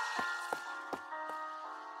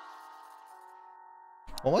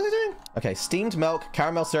 What was I doing? Okay, steamed milk,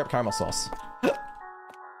 caramel syrup, caramel sauce.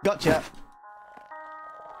 Gotcha.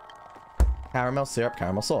 Caramel syrup,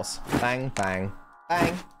 caramel sauce. Bang, bang,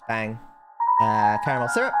 bang, bang. Caramel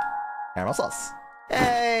syrup, caramel sauce.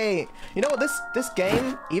 Hey! You know what? This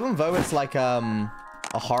game, even though it's like a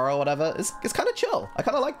horror or whatever, it's kind of chill. I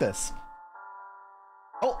kind of like this.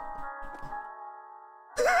 Oh.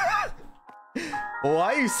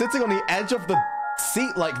 Why are you sitting on the edge of the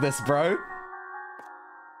seat like this, bro?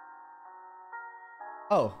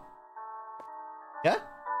 Oh. Yeah?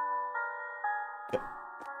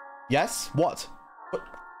 Yes? What?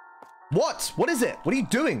 What? What is it? What are you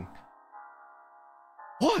doing?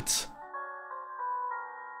 What?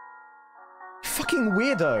 You fucking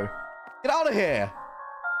weirdo. Get out of here.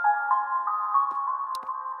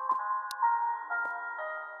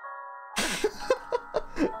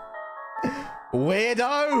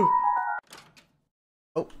 Weirdo.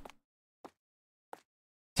 Oh.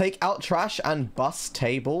 Take out trash and bus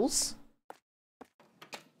tables.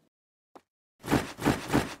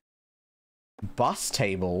 Bus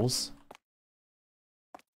tables?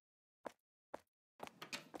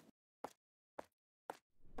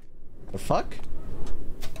 The fuck?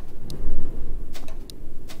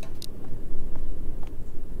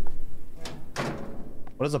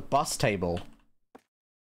 What is a bus table?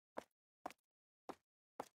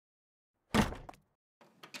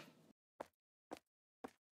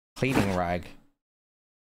 Cleaning rag.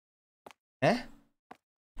 Eh?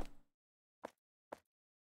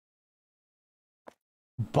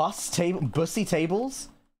 Bussy tables?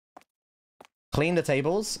 Clean the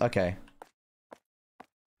tables? Okay.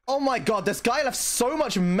 Oh my god, this guy left so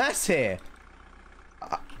much mess here.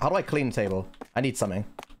 How do I clean the table? I need something.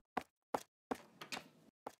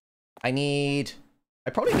 I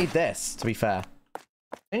probably need this, to be fair.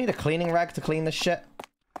 I need a cleaning rag to clean this shit.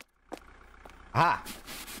 Ah.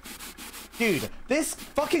 Dude, this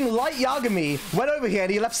fucking light Yagami went over here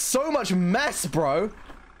and he left so much mess, bro.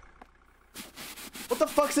 What the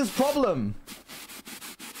fuck's his problem?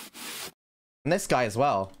 And this guy as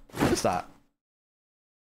well. What is that?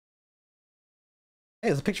 Hey,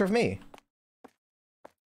 there's a picture of me.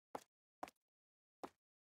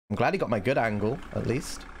 I'm glad he got my good angle, at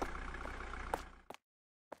least.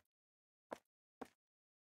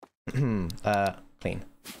 Clean.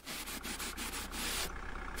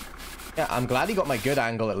 Yeah, I'm glad he got my good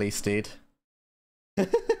angle at least, dude.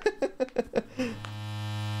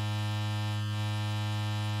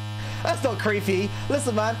 That's not creepy.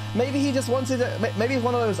 Listen, man, maybe he just wanted to, maybe he's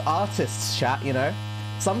one of those artists, chat, you know?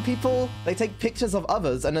 Some people, they take pictures of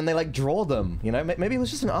others and then they like draw them, you know? Maybe he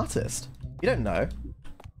was just an artist. You don't know.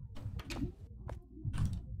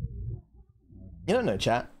 You don't know,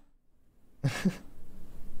 chat.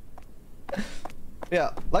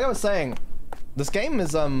 Yeah, like I was saying, this game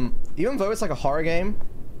is, even though it's like a horror game,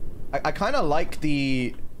 I kind of like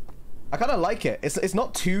the... I kind of like it. It's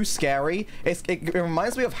not too scary. It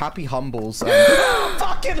reminds me of Happy Humbles.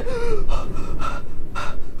 Fucking...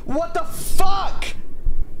 What the fuck?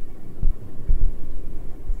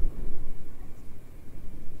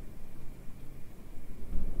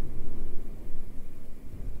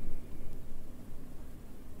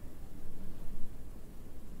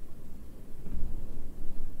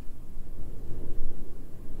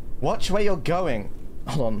 Watch where you're going.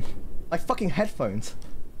 Hold on. My fucking headphones.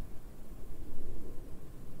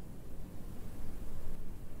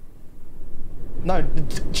 No,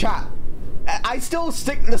 chat. I still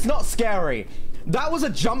stick. That's not scary. That was a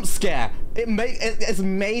jump scare. It's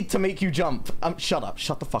made to make you jump. Shut up.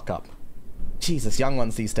 Shut the fuck up. Jesus, young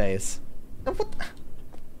ones these days. What?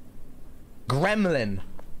 Gremlin.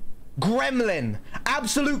 Gremlin.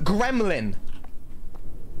 Absolute gremlin.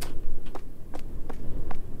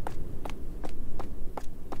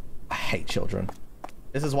 I hate children.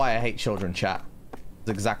 This is why I hate children, chat.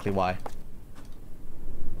 That's exactly why.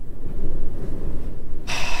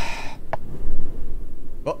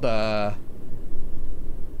 What the...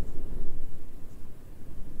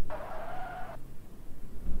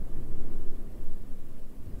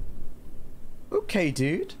 Okay,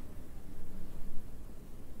 dude.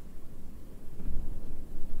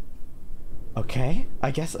 Okay,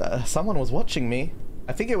 I guess someone was watching me.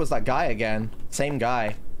 I think it was that guy again. Same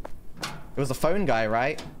guy. It was the phone guy,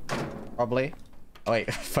 right? Probably. Oh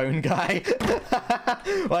wait, phone guy?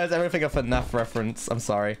 Why is everything a FNAF reference? I'm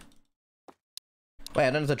sorry. Wait,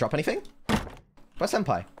 I don't have to drop anything? Where's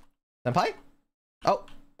Senpai? Senpai? Oh.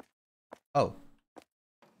 Oh.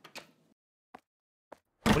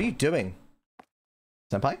 What are you doing?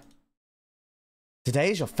 Senpai?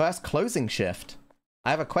 Today is your first closing shift.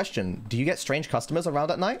 I have a question. Do you get strange customers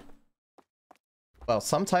around at night? Well,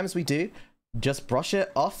 sometimes we do. Just brush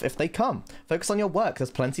it off if they come. Focus on your work.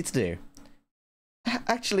 There's plenty to do.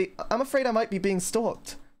 Actually, I'm afraid I might be being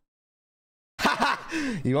stalked. Haha!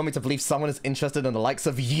 You want me to believe someone is interested in the likes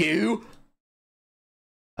of you?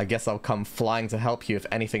 I guess I'll come flying to help you if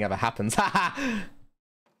anything ever happens. Haha!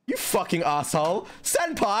 You fucking asshole!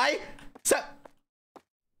 Senpai!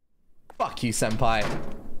 Fuck you, senpai.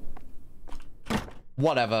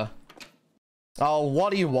 Whatever. Oh,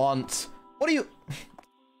 what do you want? What do you...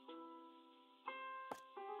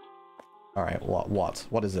 Alright,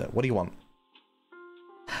 what is it? What do you want?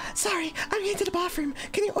 Sorry, I'm going to the bathroom.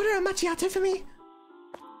 Can you order a macchiato for me?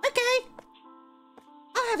 Okay.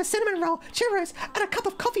 I'll have a cinnamon roll, churros, and a cup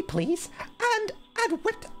of coffee, please. And add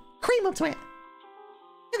whipped cream onto it.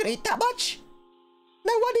 You're gonna eat that much?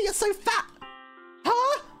 No wonder you're so fat.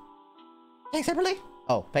 Huh? Pay separately?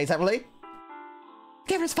 Oh, pay separately?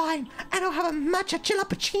 Together's fine. And I'll have a matcha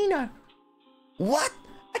chillappuccino. What?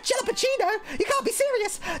 A chillappuccino? You can't be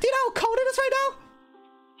serious. Do you know how cold it is right now?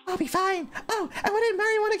 I'll be fine. Oh, and when did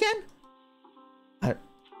marry one again?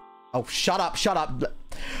 Oh, shut up, shut up.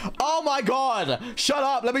 Oh my god! Shut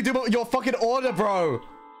up! Let me do your fucking order, bro!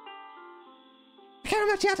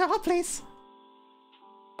 Caramel macchiato hot, please.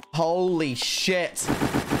 Holy shit.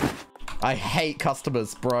 I hate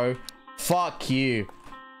customers, bro. Fuck you.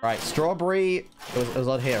 Right, strawberry. It was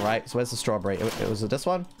on here, right? So where's the strawberry? It was this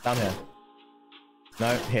one? Down here.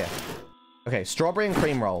 No, here. Okay, strawberry and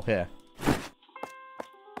cream roll, here.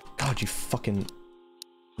 God, you fucking...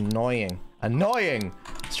 Annoying. Annoying!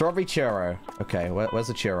 Strawberry churro. Okay, where's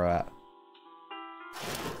the churro at?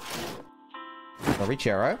 Strawberry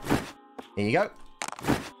churro. Here you go.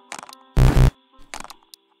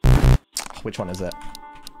 Which one is it?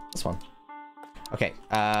 This one. Okay,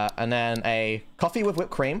 and then a coffee with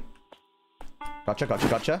whipped cream. Gotcha, gotcha,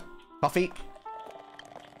 gotcha. Coffee.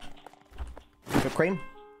 Whipped cream.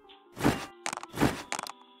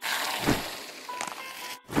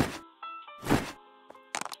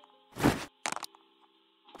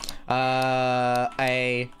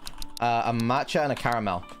 A matcha and a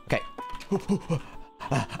caramel. Okay.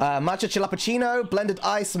 Matcha chillappuccino, blended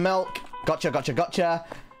ice, milk. Gotcha, gotcha, gotcha.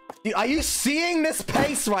 Dude, are you seeing this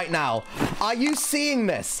pace right now? Are you seeing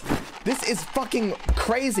this? This is fucking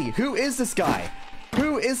crazy. Who is this guy?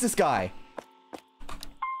 Who is this guy?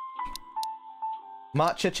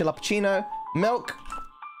 Matcha chillappuccino, milk.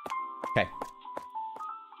 Okay.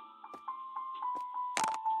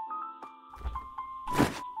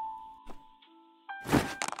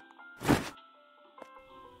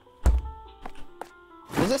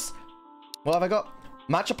 What's this? What have I got?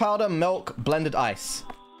 Matcha powder, milk, blended ice.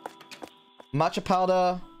 Matcha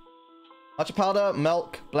powder,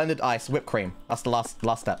 milk, blended ice, whipped cream. That's the last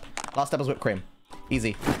step. Last step is whipped cream.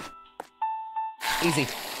 Easy. Easy.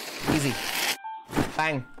 Easy.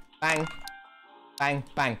 Bang. Bang. Bang.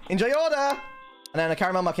 Bang. Enjoy your order! And then a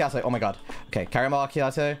caramel macchiato. Oh my god. Okay, caramel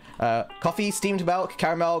macchiato. Coffee, steamed milk,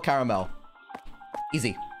 caramel, caramel.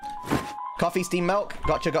 Easy. Coffee, steamed milk.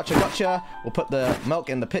 Gotcha, gotcha, gotcha. We'll put the milk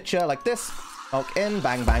in the pitcher like this. Milk in.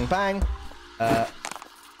 Bang, bang, bang.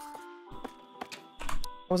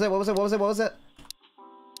 What was it? What was it? What was it? What was it?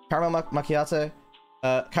 Caramel macchiato.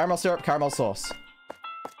 Caramel syrup, caramel sauce.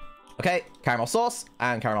 Okay, caramel sauce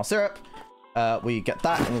and caramel syrup. We get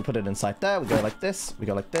that and we put it inside there. We go like this. We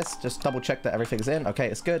go like this. Just double check that everything's in. Okay,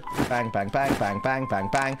 it's good. Bang, bang, bang, bang, bang, bang,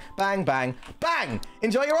 bang, bang, bang, bang.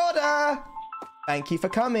 Enjoy your order. Thank you for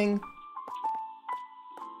coming.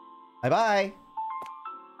 Bye-bye.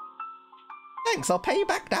 Thanks, I'll pay you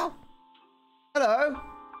back now. Hello.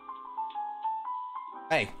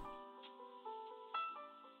 Hey.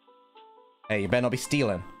 Hey, you better not be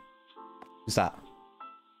stealing. Who's that?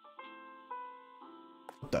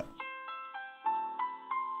 What the?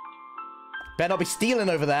 Better not be stealing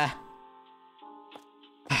over there.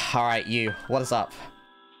 Alright, you. What is up?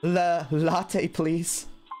 Latte, please.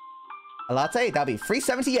 A latte? That'll be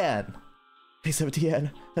 370 yen. 370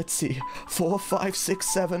 yen. Let's see. 4, 5,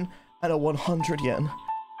 6, 7, and a 100 yen.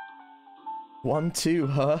 1, 2,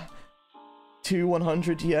 huh? 2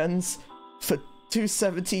 100 yens for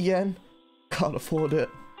 270 yen. Can't afford it.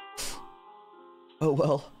 Oh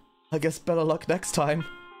well, I guess better luck next time.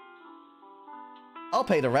 I'll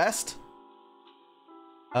pay the rest.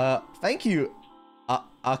 Thank you,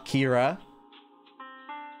 Akira.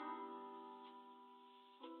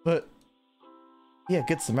 But, yeah,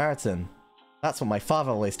 Good Samaritan. That's what my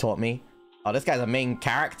father always taught me. Oh, this guy's a main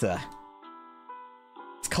character.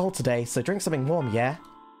 It's cold today, so drink something warm, yeah?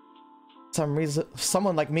 Some reason,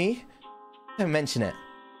 someone like me? Don't mention it.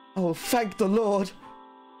 Oh, thank the Lord.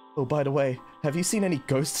 Oh, by the way, have you seen any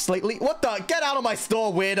ghosts lately? What the? Get out of my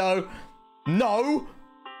store, weirdo. No.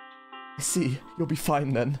 I see. You'll be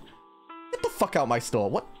fine then. Get the fuck out of my store.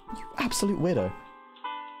 What? You absolute weirdo.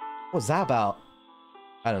 What's that about?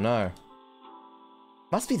 I don't know.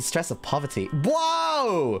 Must be the stress of poverty.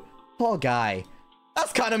 Whoa! Poor guy.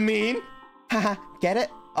 That's kind of mean. Haha, get it?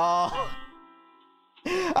 Oh.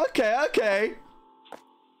 Okay, okay.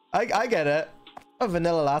 I get it. A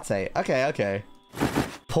vanilla latte. Okay, okay.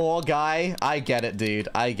 Poor guy. I get it, dude.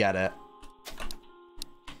 I get it.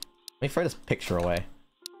 Let me throw this picture away.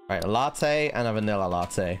 Alright, a latte and a vanilla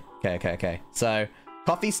latte. Okay, okay, okay. So,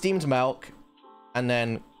 coffee, steamed milk, and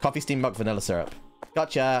then coffee, steamed milk, vanilla syrup.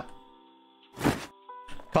 Gotcha.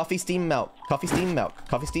 Coffee, steamed milk. Coffee, steamed milk.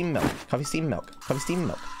 Coffee, steamed milk. Coffee, steamed milk. Coffee, steamed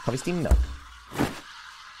milk. Coffee, steamed milk.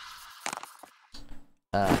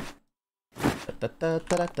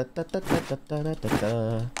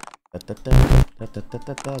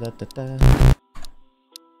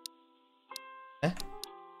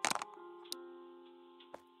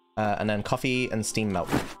 And then coffee and steamed milk.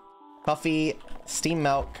 Coffee, steamed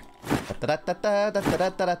milk.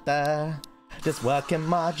 Just working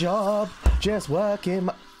my job. Just working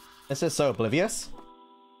my... This is so oblivious.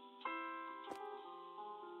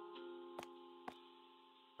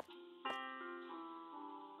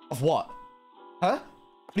 Of what? Huh?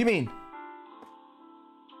 What do you mean?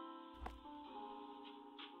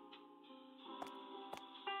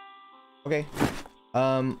 Okay.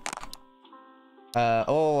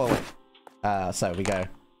 Oh, wait. So we go.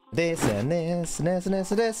 This and this and this and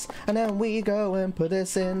this and this, and then we go and put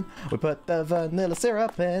this in. We put the vanilla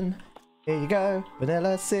syrup in. Here you go,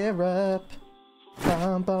 vanilla syrup.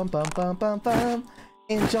 Bum bum bum bum bum bum.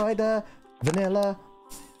 Enjoy the vanilla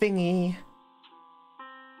thingy.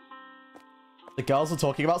 The girls are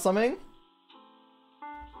talking about something?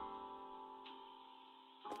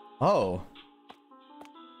 Oh.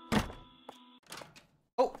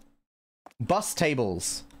 Oh. Bus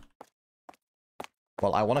tables.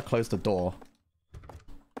 Well, I want to close the door.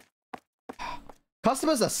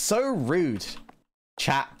 Customers are so rude.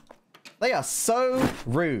 Chat. They are so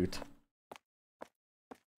rude.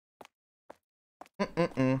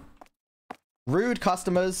 Rude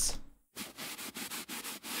customers.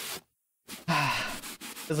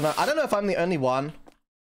 Doesn't matter. I don't know if I'm the only one.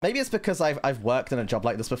 Maybe it's because I've worked in a job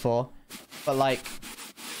like this before. But like,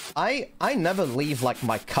 I never leave like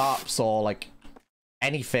my cups or like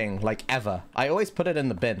anything, like ever. I always put it in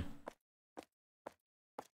the bin.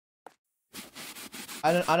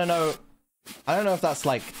 I don't know. I don't know if that's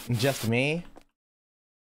like just me.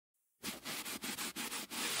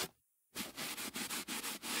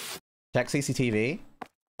 Check CCTV.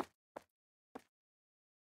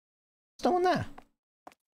 There's no one there.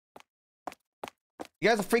 You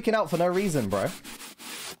guys are freaking out for no reason, bro.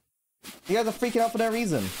 You guys are freaking out for no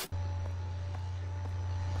reason.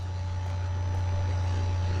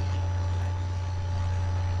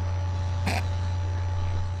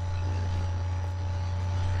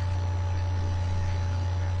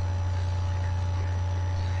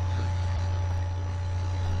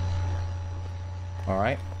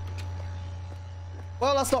 Alright.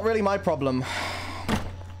 Well, that's not really my problem.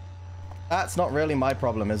 That's not really my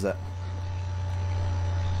problem, is it?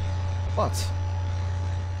 What?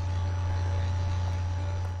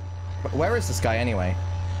 Where is this guy anyway?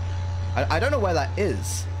 I don't know where that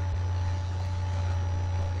is.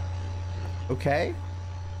 Okay.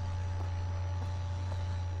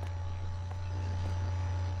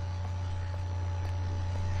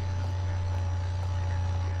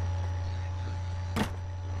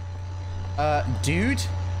 Dude,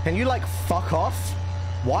 can you like fuck off?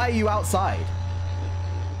 Why are you outside?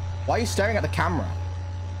 Why are you staring at the camera?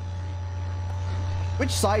 Which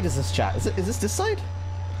side is this, chat? Is this side?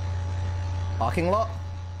 Parking lot?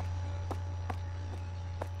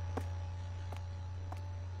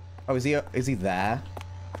 Oh, is he there?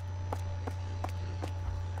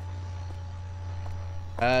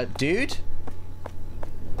 Dude?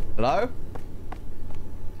 Hello?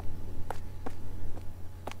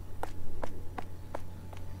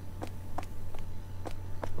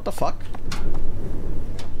 What the fuck?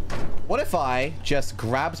 What if I just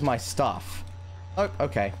grabbed my stuff? Oh,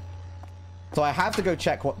 okay. So I have to go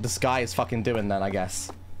check what this guy is fucking doing then, I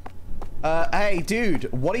guess. Hey,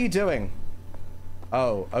 dude, what are you doing?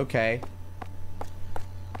 Oh, okay.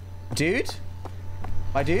 Dude?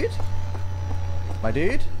 My dude? My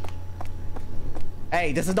dude?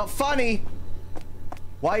 Hey, this is not funny!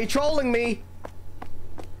 Why are you trolling me?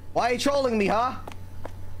 Why are you trolling me, huh?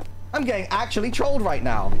 I'm getting actually trolled right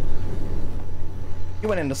now. You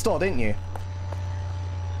went in the store, didn't you?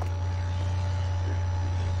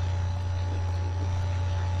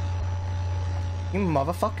 You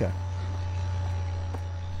motherfucker.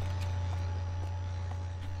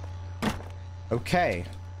 Okay.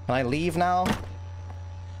 Can I leave now?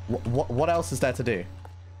 What else is there to do?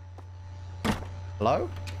 Hello?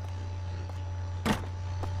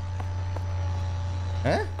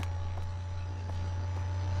 Huh?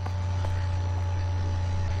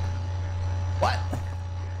 What?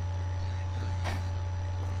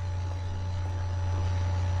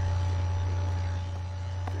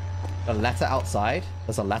 A letter outside?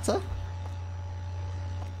 There's a letter?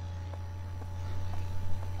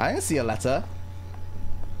 I didn't see a letter.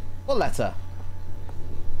 What letter?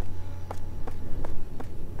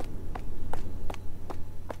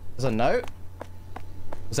 There's a note?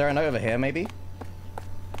 Is there a note over here, maybe?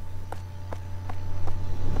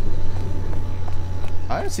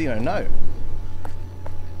 I don't see no note.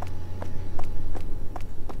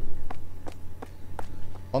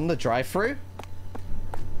 On the drive-thru?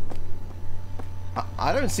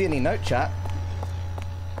 I don't see any note, chat.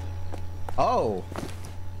 Oh.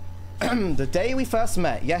 The day we first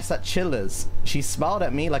met, yes, at Chilla's, she smiled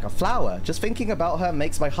at me like a flower. Just thinking about her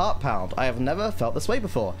makes my heart pound. I have never felt this way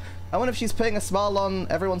before. I wonder if she's putting a smile on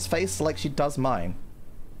everyone's face like she does mine.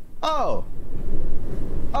 Oh.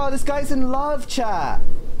 Oh, this guy's in love, chat.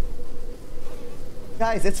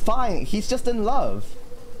 Guys, it's fine. He's just in love.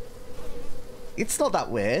 It's not that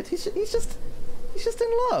weird. He's just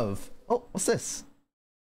in love. Oh, what's this?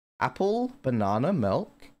 Apple, banana,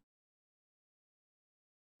 milk.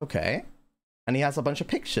 Okay. And he has a bunch of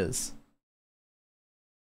pictures.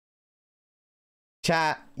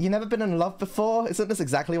 Chat, you never been in love before? Isn't this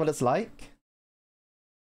exactly what it's like?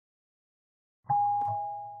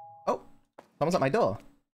 Oh, someone's at my door.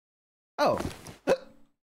 Oh.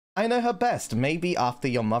 I know her best. Maybe after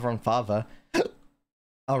your mother and father,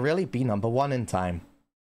 I'll really be #1 in time.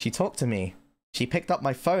 She talked to me. She picked up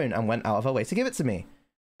my phone and went out of her way to give it to me.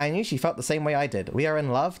 I knew she felt the same way I did. We are in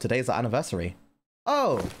love. Today's our anniversary.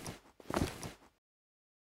 Oh.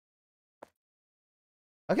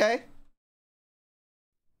 Okay.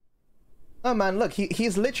 Oh man, look,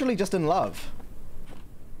 he's literally just in love.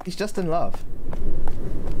 He's just in love.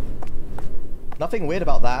 Nothing weird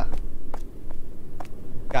about that.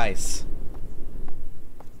 Guys.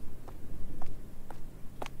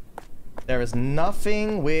 There is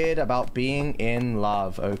nothing weird about being in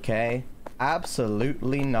love, okay?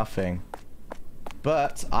 Absolutely nothing.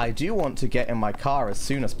 But I do want to get in my car as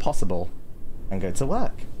soon as possible and go to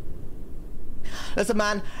work. Listen,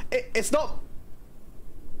 man, it's not...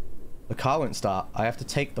 The car won't start. I have to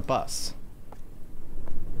take the bus.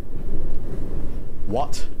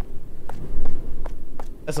 What?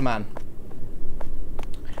 Listen, man.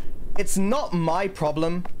 It's not my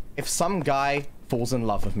problem if some guy falls in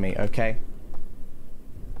love with me, okay?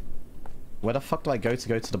 Where the fuck do I go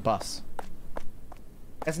to the bus?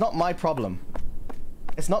 It's not my problem.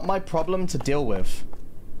 It's not my problem to deal with.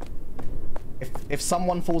 If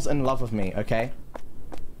someone falls in love with me, okay?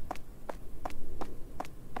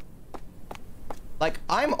 Like,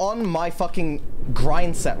 I'm on my fucking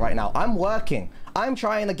grind set right now. I'm working. I'm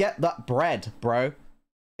trying to get that bread, bro.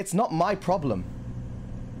 It's not my problem.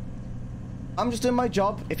 I'm just doing my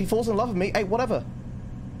job. If he falls in love with me, hey, whatever.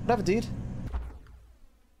 Whatever, dude.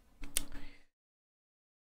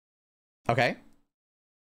 Okay.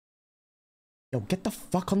 Yo, get the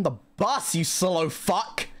fuck on the bus, you slow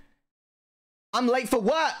fuck! I'm late for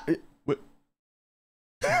work!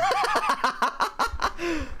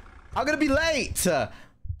 I'm gonna be late!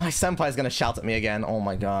 My senpai's gonna shout at me again. Oh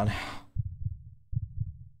my god.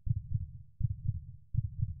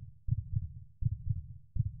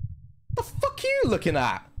 What the fuck are you looking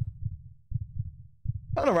at?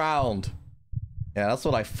 Turn around. Yeah, that's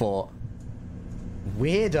what I thought.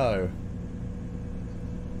 Weirdo.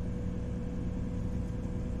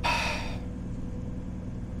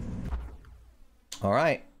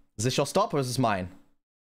 Alright. Is this your stop or is this mine?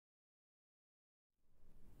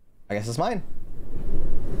 I guess it's mine.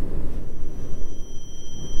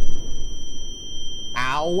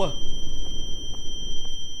 Ow!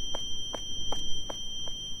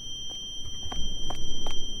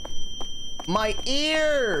 My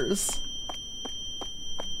ears!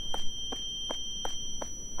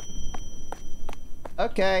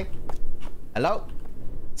 Okay. Hello?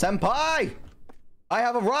 Senpai! I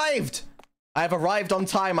have arrived! I have arrived on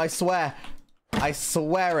time, I swear. I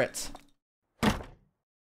swear it.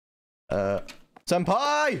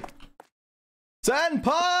 Senpai!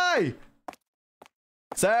 Senpai!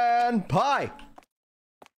 Senpai!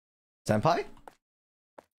 Senpai?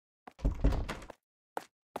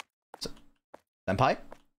 Senpai?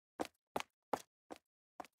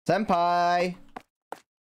 Senpai?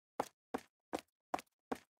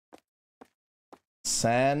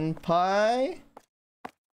 Senpai?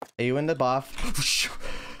 Are you in the bath?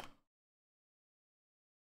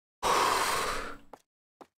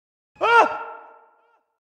 Ah!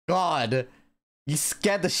 God. You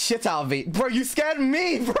scared the shit out of me. Bro, you scared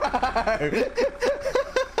me, bro!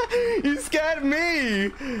 You scared me!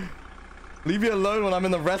 Leave me alone when I'm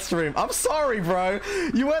in the restroom. I'm sorry, bro.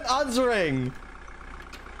 You weren't answering.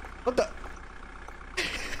 What the?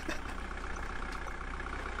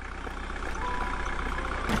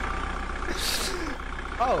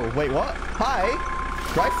 Oh, wait, what? Hi.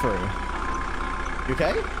 Drive-through. You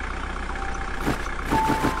okay?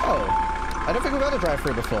 Oh. I don't think we've had a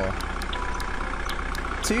drive-through before.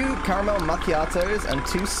 2 caramel macchiatos and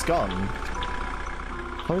 2 scone.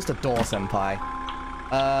 Close the door, senpai.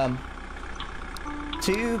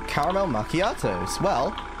 2 caramel macchiatos.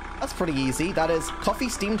 Well, that's pretty easy. That is coffee,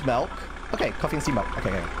 steamed milk. Okay, coffee and steamed milk.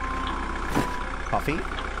 Okay, okay. Coffee.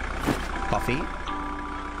 Coffee.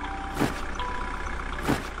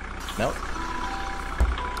 Milk.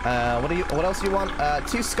 What else do you want?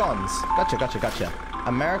 2 scones. Gotcha, gotcha, gotcha.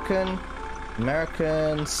 American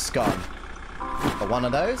scone. Got 1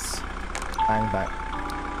 of those. Bang, bang.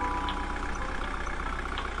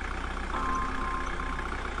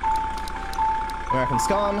 American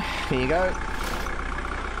scone. Here you go.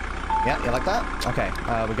 Yeah, you like that? Okay,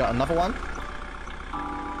 we got another one.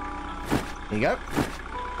 Here you go.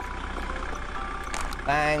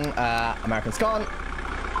 Bang, American scone.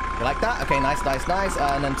 You like that? Okay, nice, nice, nice.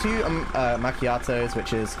 And then 2 macchiatos,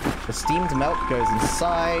 which is the steamed milk goes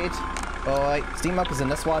inside. Oh, wait, steamed milk is in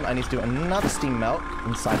this one. I need to do another steamed milk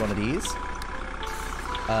inside one of these.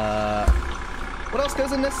 What else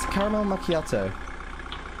goes in this? Caramel macchiato.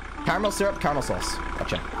 Caramel syrup, caramel sauce.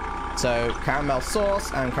 Gotcha. So, caramel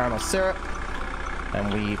sauce and caramel syrup.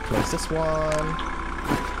 And we close this one.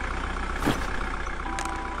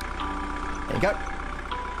 There you go.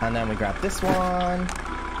 And then we grab this one.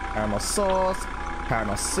 Caramel sauce.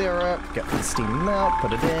 Caramel syrup. Get the steamed milk.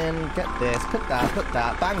 Put it in. Get this. Put that. Put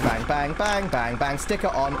that. Bang, bang, bang, bang, bang, bang. Sticker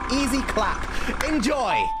on. Easy clap.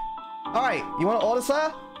 Enjoy. Alright. You want to order,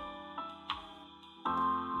 sir?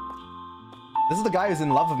 This is the guy who's in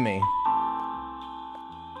love with me.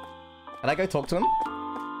 Can I go talk to him?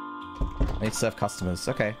 I need to serve customers.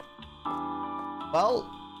 Okay. Well,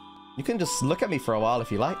 you can just look at me for a while if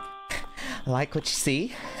you like. Like what you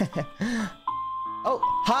see? Oh,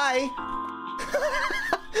 hi!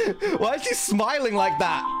 Why is she smiling like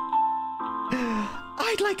that?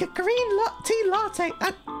 I'd like a green tea latte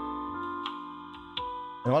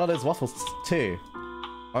and one of those waffles too.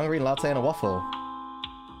 One green latte and a waffle.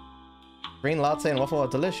 Green latte and waffle are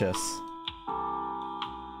delicious.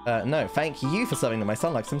 No, thank you for serving them. My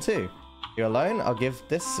son likes them too. You're alone? I'll give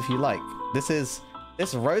this if you like. This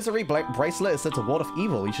rosary bracelet is said to ward off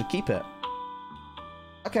evil. You should keep it.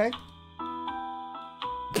 Okay.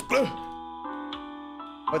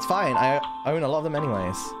 Oh, it's fine. I own a lot of them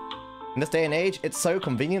anyways. In this day and age, it's so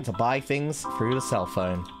convenient to buy things through the cell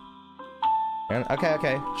phone. Okay,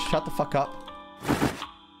 okay. Shut the fuck up.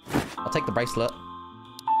 I'll take the bracelet.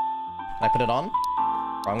 Can I put it on?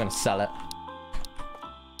 Or I'm gonna sell it.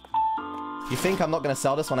 You think I'm not gonna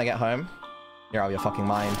sell this when I get home? You're out of your fucking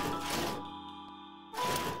mind.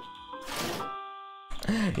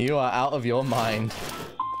 You are out of your mind.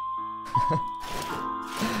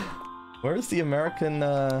 Where is the American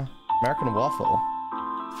waffle?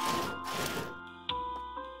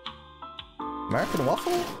 American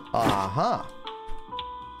waffle? Aha.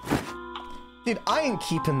 Dude, I ain't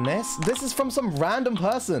keeping this. This is from some random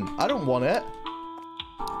person. I don't want it.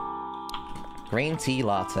 Green tea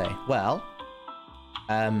latte. Well,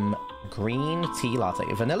 green tea latte.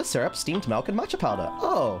 Vanilla syrup, steamed milk, and matcha powder.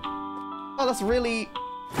 Oh. Oh, that's really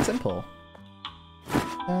simple.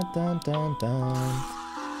 Dun, dun, dun, dun.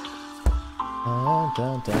 Dun,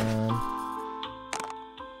 dun, dun.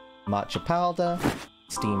 Matcha powder,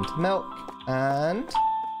 steamed milk, and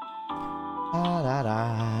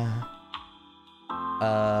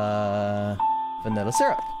vanilla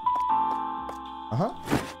syrup.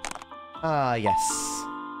 Ah, yes.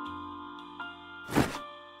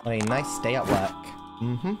 What a nice day at work.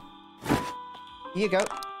 Here you go.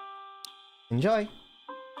 Enjoy.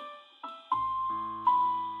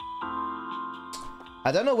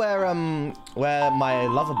 I don't know where my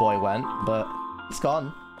lover boy went, but he's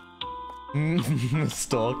gone.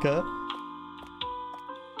 Stalker.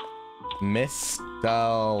 Miss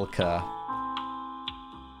Stalker.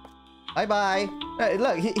 Bye-bye. Hey,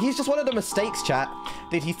 look, he's just one of the mistakes, chat.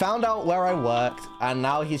 Dude, he found out where I worked, and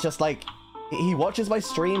now he's just like... He watches my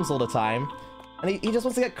streams all the time, and he just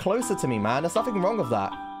wants to get closer to me, man. There's nothing wrong with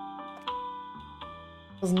that.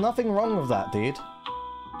 There's nothing wrong with that, dude.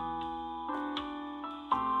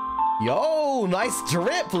 Yo, nice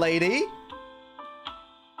drip, lady.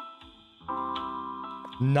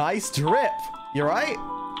 Nice drip. You right?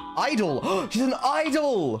 Idol. She's an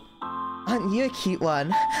idol. Aren't you a cute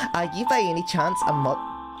one? Are you by any chance a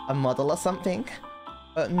model or something?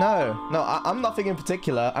 No, I'm nothing in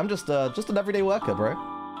particular. I'm just an everyday worker, bro.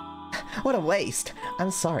 What a waste.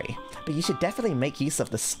 I'm sorry, but you should definitely make use of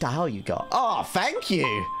the style you got. Oh, thank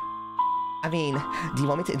you. I mean, do you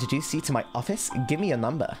want me to introduce you to my office? Give me your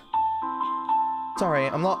number. Sorry,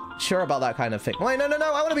 I'm not sure about that kind of thing. Wait, no,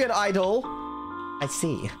 I want to be an idol. I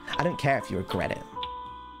see. I don't care if you regret it.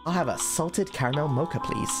 I'll have a salted caramel mocha,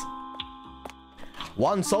 please.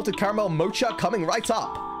 One salted caramel mocha coming right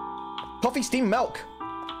up. Coffee steamed milk.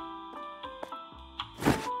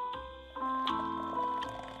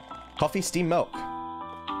 Coffee steamed milk. I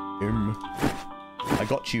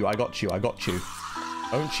got you.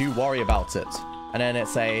 Don't you worry about it. And then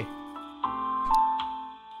it's a...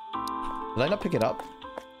 Did I not pick it up?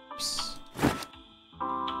 Oops.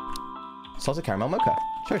 Salted caramel mocha.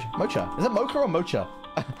 Sure, mocha. Is it mocha or mocha?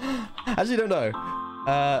 I actually don't know.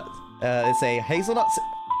 It's a hazelnut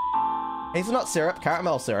syrup,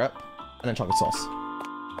 caramel syrup, and then chocolate sauce.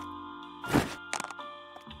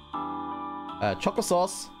 Chocolate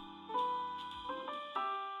sauce,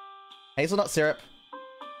 hazelnut syrup,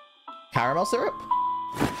 caramel syrup,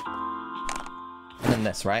 and then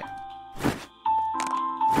this, right?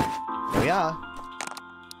 Here we are.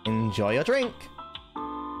 Enjoy your drink.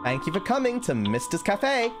 Thank you for coming to Mysta's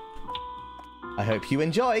Cafe. I hope you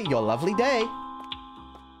enjoy your lovely day.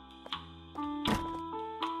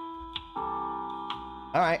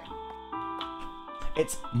 Alright.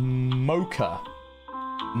 It's mocha.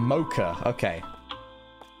 Mocha. Okay.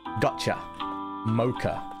 Gotcha.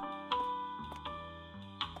 Mocha.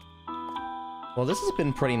 Well, this has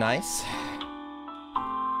been pretty nice.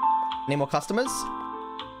 Any more customers?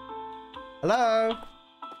 Hello?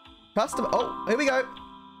 Customer. Oh, here we go.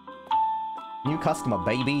 New customer,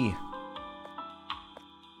 baby.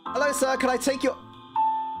 Hello, sir. Can I take your...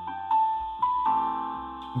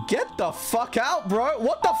 Get the fuck out, bro.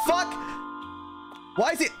 What the fuck?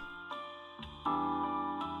 Why is it...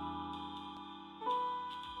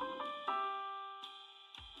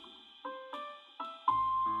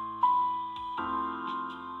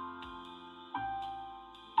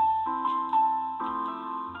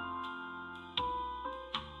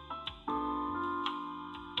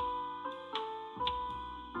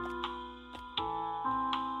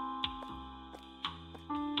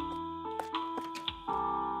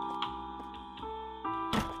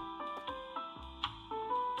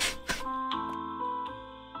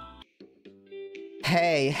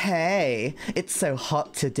 Hey, it's so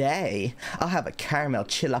hot today. I'll have a caramel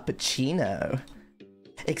chillappuccino.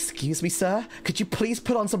 Excuse me, sir? Could you please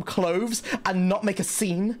put on some clothes and not make a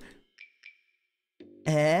scene?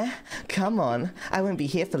 Come on. I won't be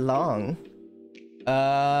here for long.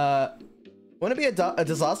 Wouldn't it be a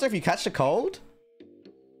disaster if you catch the cold?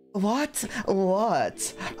 What?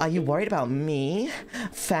 Are you worried about me?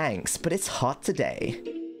 Thanks, but it's hot today.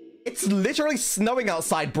 It's literally snowing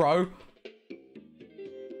outside, bro.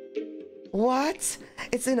 What?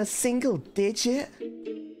 It's in a single digit?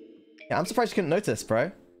 Yeah, I'm surprised you couldn't notice,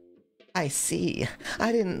 bro. I see.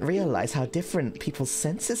 I didn't realize how different people's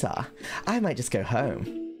senses are. I might just go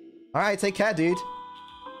home. Alright, take care, dude.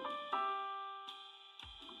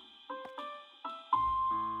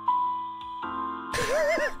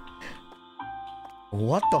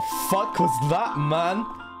 What the fuck was that, man?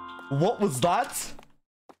 What was that?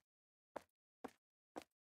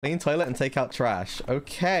 Clean toilet and take out trash.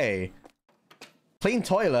 Okay. Clean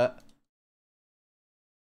toilet?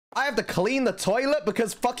 I have to clean the toilet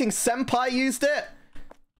because fucking Senpai used it?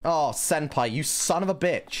 Oh, Senpai, you son of a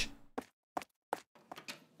bitch.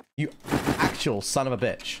 You actual son of a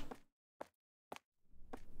bitch.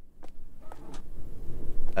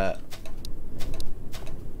 Okay.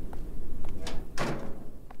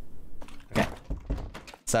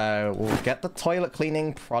 So, we'll get the toilet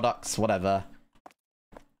cleaning products, whatever.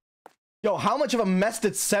 Yo, how much of a mess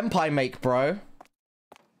did Senpai make, bro?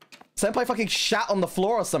 Senpai fucking shat on the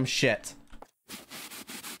floor or some shit.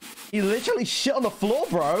 He literally shit on the floor,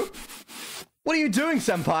 bro. What are you doing,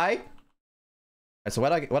 Senpai? Alright, so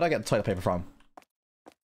where'd I get the toilet paper from?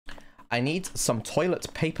 I need some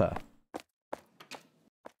toilet paper.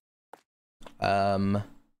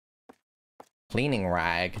 Cleaning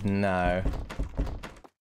rag? No.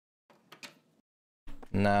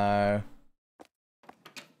 No.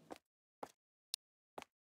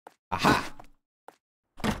 Aha!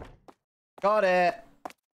 Got it.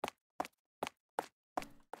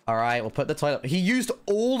 Alright, we'll put the toilet... He used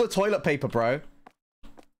all the toilet paper, bro.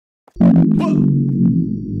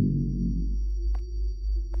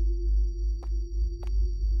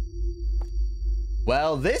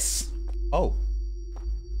 Well, this... Oh.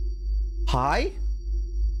 Hi?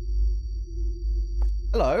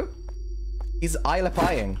 Hello? He's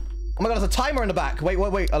eye-lip-eyeing. Oh my god, there's a timer in the back. Wait,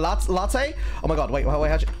 wait, wait. A latte? Oh my god, wait, wait, wait.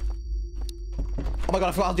 How'd you... Oh my god,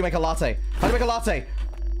 I forgot how do you make a latte. How do you make a latte?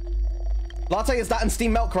 Latte is that in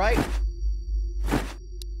steamed milk, right?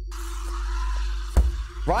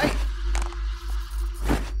 Right?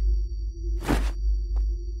 Oh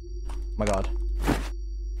my god.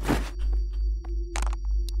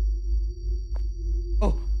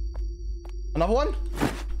 Oh. Another one?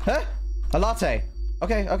 Huh? A latte.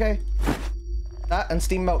 Okay, okay. That and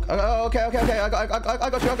steamed milk. Oh, okay, okay, okay. I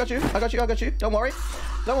got you, I got you. I got you, I got you. Don't worry.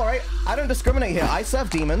 Don't worry. I don't discriminate here. I serve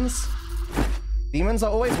demons. Demons are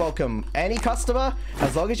always welcome. Any customer,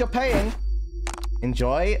 as long as you're paying,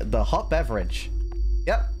 enjoy the hot beverage.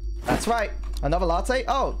 Yep, that's right. Another latte?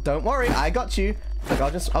 Oh, don't worry. I got you. Look,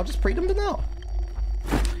 I'll just pre them now.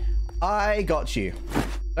 I got you.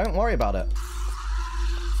 Don't worry about it.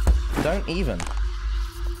 Don't even.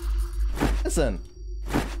 Listen.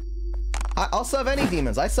 I'll serve any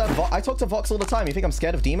demons. I talk to Vox all the time. You think I'm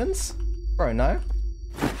scared of demons? Bro, no.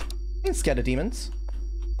 I ain't scared of demons.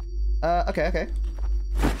 Okay, okay.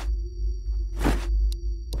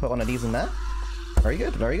 Put one of these in there. Very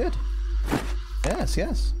good, very good. Yes,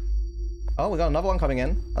 yes. Oh, we got another one coming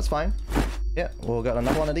in. That's fine. Yeah, we'll get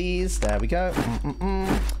another one of these. There we go.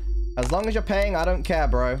 As long as you're paying, I don't care,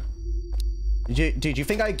 bro. Dude, you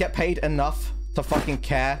think I get paid enough to fucking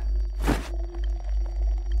care?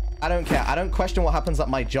 I don't care. I don't question what happens at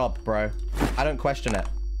my job, bro. I don't question it.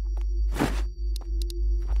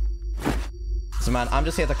 So, man, I'm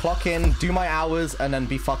just here to clock in, do my hours, and then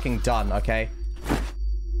be fucking done, okay?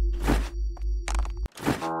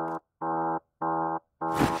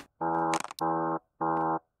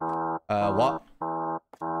 What?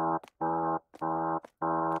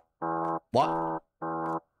 What?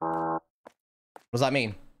 What does that mean?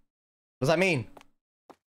 What does that mean?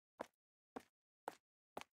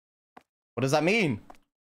 What does that mean?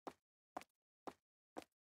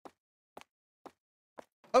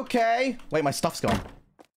 Okay. Wait, my stuff's gone.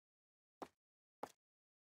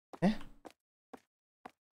 Eh?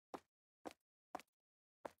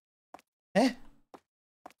 Eh?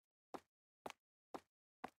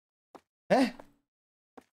 Eh?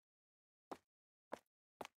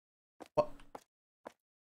 What?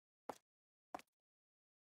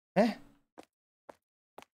 Eh?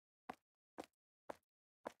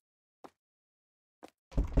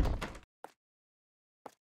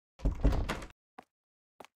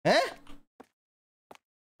 Eh?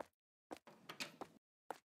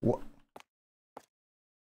 What?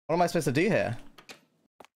 What am I supposed to do here?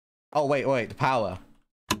 Oh, wait, wait, the power.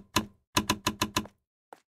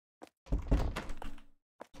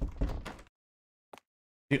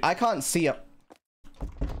 Dude, I can't see it.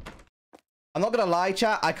 I'm not gonna lie,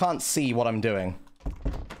 chat, I can't see what I'm doing.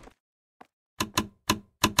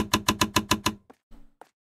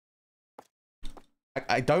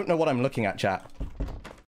 I don't know what I'm looking at, chat.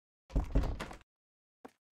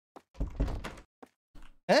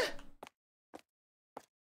 Eh?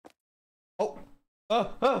 Oh.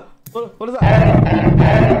 What is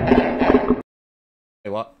that?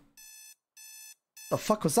 Wait, what? The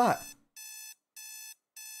fuck was that?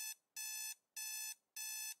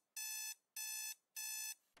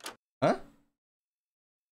 Huh?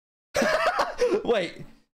 Wait.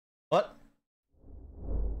 What?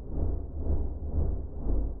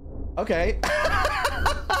 Okay.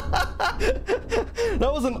 That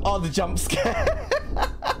was an odd jump scare.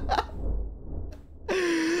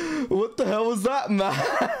 What the hell was that, man?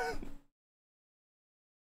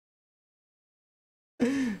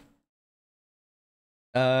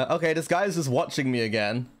 Okay, this guy's just watching me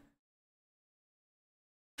again.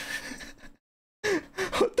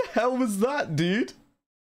 What the hell was that, dude?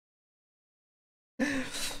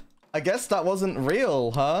 I guess that wasn't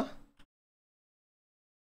real, huh?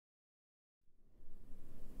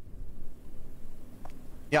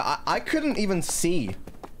 Yeah, I couldn't even see.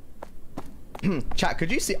 Chat,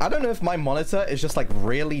 could you see? I don't know if my monitor is just like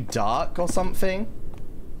really dark or something.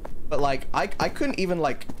 But like, I couldn't even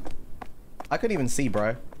like... I couldn't even see,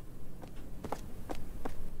 bro.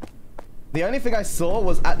 The only thing I saw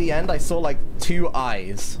was at the end, I saw like 2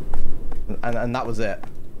 eyes. And that was it.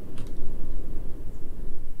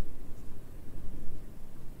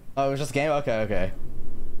 Oh, it was just a game? Okay, okay.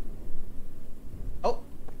 Oh.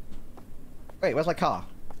 Wait, where's my car?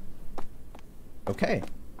 Okay.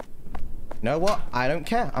 You know what? I don't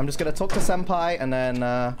care. I'm just gonna talk to Senpai and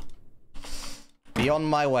then, be on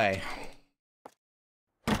my way.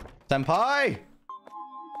 Senpai!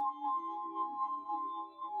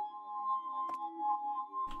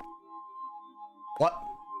 What?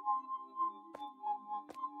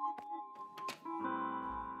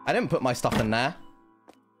 I didn't put my stuff in there.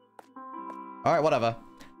 Alright, whatever.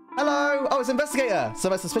 Hello! Oh, it's Investigator!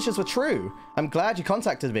 So my suspicions were true. I'm glad you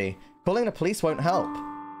contacted me. Calling the police won't help.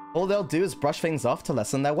 All they'll do is brush things off to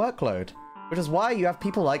lessen their workload. Which is why you have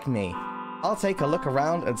people like me. I'll take a look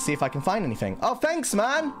around and see if I can find anything. Oh, thanks,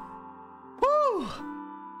 man! Woo!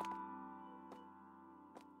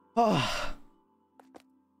 Oh.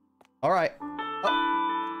 Alright.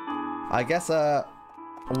 Oh. I guess,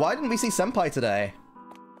 why didn't we see Senpai today?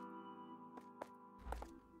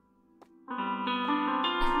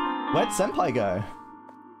 Where'd Senpai go?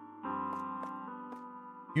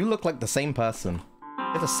 You look like the same person.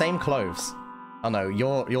 You have the same clothes. Oh no,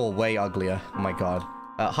 you're way uglier. Oh my god.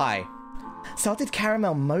 Hi. Salted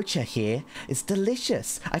caramel mocha here. It's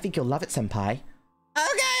delicious. I think you'll love it, Senpai. Okay,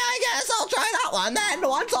 I guess I'll try that one then.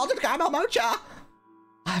 One salted caramel mocha.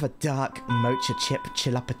 I have a dark mocha chip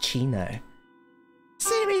chillappuccino.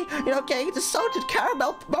 Sammy, you're not getting the salted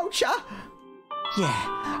caramel mocha?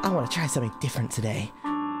 Yeah, I want to try something different today.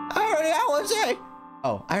 I already had one today.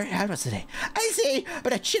 Oh, I already had one today. I see,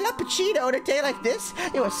 but a chillappuccino on a day like this?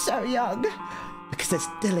 You are so young. Because it's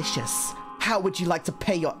delicious. How would you like to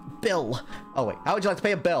pay your bill? Oh wait, how would you like to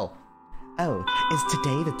pay a bill? Oh, is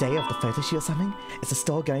today the day of the photo shoot or something? Is the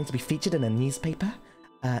store going to be featured in a newspaper?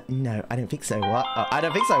 No, I don't think so. What? Oh, I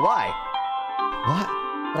don't think so. Why? What?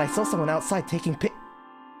 But I saw someone outside taking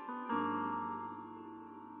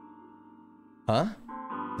Huh?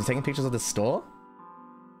 You're taking pictures of the store?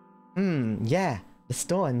 Yeah. The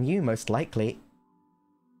store and you, most likely.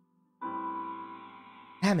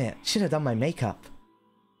 Damn it, should have done my makeup.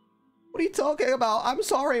 What are you talking about? I'm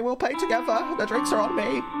sorry, we'll pay together. The drinks are on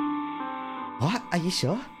me. What? Are you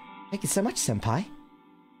sure? Thank you so much, Senpai.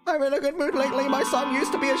 I'm in a good mood lately. My son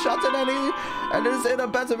used to be a shut-in and is in a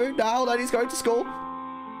better mood now that he's going to school.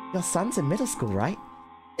 Your son's in middle school, right?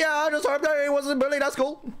 Yeah, I just hope that he wasn't bullied at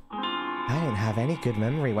school. I didn't have any good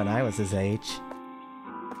memory when I was his age.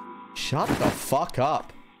 Shut the fuck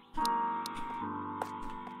up.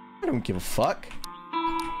 I don't give a fuck.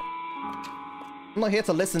 I'm not here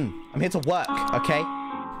to listen. I'm here to work, okay?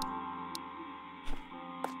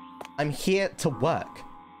 I'm here to work.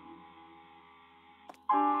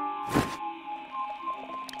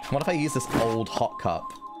 What if I use this old hot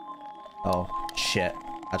cup? Oh, shit.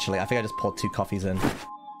 Actually, I think I just poured 2 coffees in.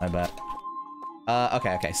 I bet.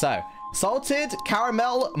 Okay. So, salted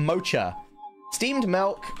caramel mocha. Steamed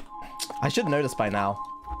milk. I should know this by now.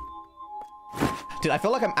 Dude, I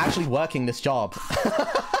feel like I'm actually working this job.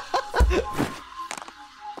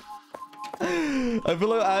 I feel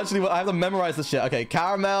like I have to memorize this shit. Okay,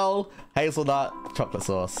 caramel, hazelnut, chocolate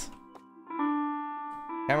sauce.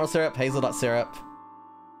 Caramel syrup, hazelnut syrup,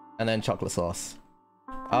 and then chocolate sauce.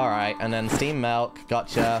 Alright, and then steamed milk.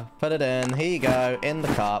 Gotcha. Put it in. Here you go. In the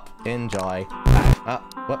cup. Enjoy.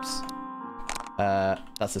 Whoops.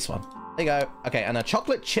 That's this one. There you go. Okay, and a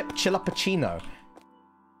chocolate chip chillappuccino.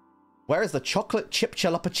 Where is the chocolate chip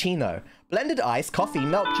chillappuccino? Blended ice, coffee,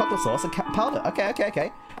 milk, chocolate sauce, and powder.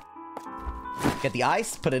 Okay. Get the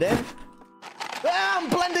ice, put it in. Ah, I'm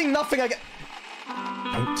blending nothing.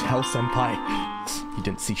 Don't tell Senpai. You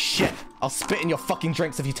didn't see shit. I'll spit in your fucking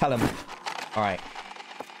drinks if you tell him. Alright.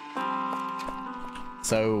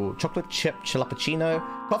 So, chocolate chip chillappuccino,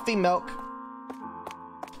 coffee, milk.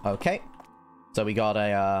 Okay. So we got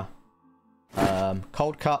a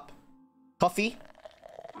cold cup, coffee.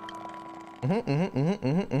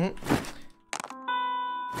 It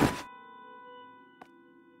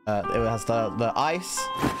has the ice.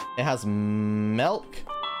 It has milk.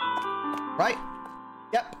 Right?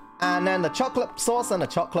 Yep. And then the chocolate sauce and the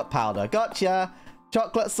chocolate powder. Gotcha.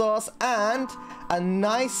 Chocolate sauce and a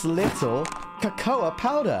nice little cocoa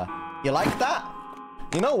powder. You like that?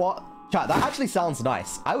 You know what? Chat, that actually sounds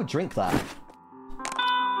nice. I would drink that.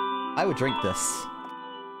 I would drink this.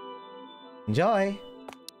 Enjoy.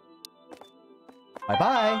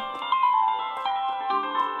 Bye-bye.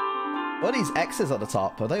 What are these X's at the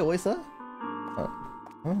top? Are they always there? Oh.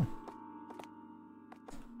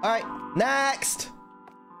 Alright, next!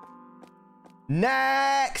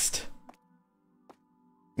 Next!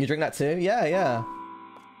 You drink that too? Yeah.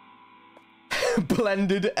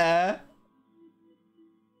 Blended air.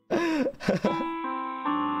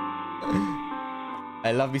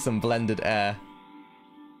 I love me some blended air.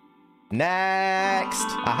 Next!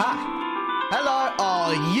 Aha! Hello!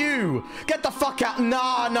 Oh, you! Get the fuck out!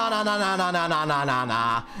 Nah,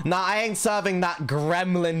 I ain't serving that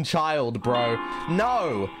gremlin child, bro.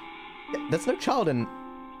 No! There's no child in...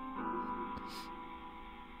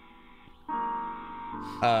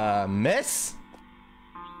 Miss?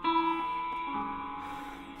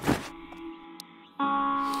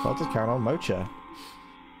 Salted caramel mocha.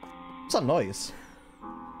 What's that noise?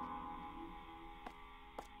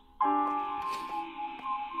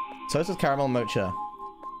 Salted caramel mocha.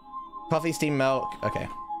 Coffee, steamed milk. Okay.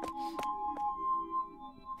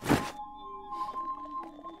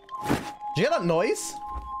 Did you hear that noise?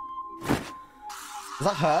 Is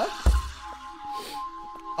that her?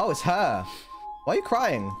 Oh, it's her. Why are you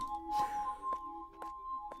crying?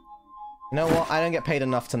 You know what? I don't get paid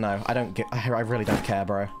enough to know. I really don't care,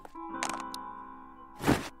 bro.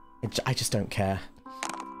 I just don't care.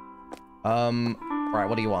 Alright,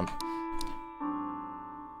 what do you want?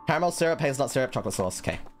 Caramel syrup, hazelnut syrup, chocolate sauce.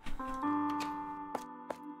 Okay.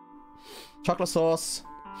 Chocolate sauce,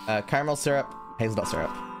 caramel syrup, hazelnut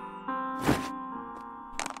syrup.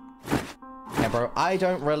 Yeah, bro, I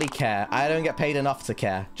don't really care. I don't get paid enough to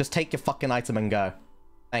care. Just take your fucking item and go.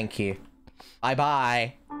 Thank you.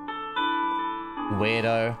 Bye-bye.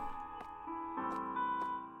 Weirdo.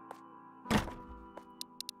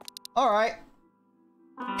 Alright.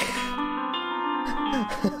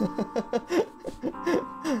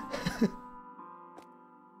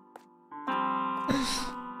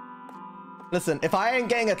 Listen, if I ain't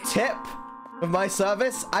getting a tip with my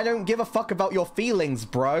service, I don't give a fuck about your feelings,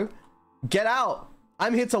 bro. Get out.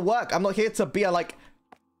 I'm here to work. I'm not here to be a, like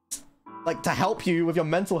to help you with your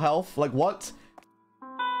mental health. Like, what?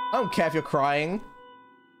 I don't care if you're crying.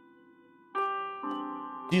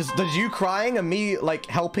 Did you crying and me, like,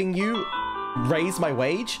 helping you raise my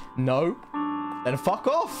wage? No. Then fuck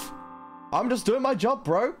off. I'm just doing my job,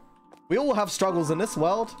 bro. We all have struggles in this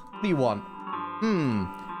world. What do you want?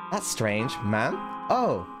 That's strange, ma'am.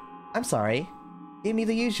 Oh, I'm sorry. Give me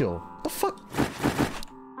the usual. The fuck?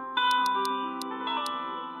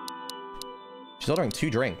 She's ordering 2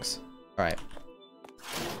 drinks. Alright.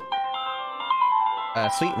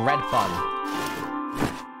 Sweet red fun.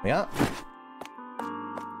 Yeah.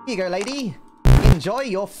 Here you go, lady. Enjoy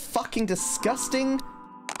your fucking disgusting...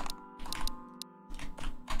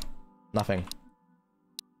 Nothing.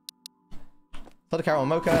 Salted caramel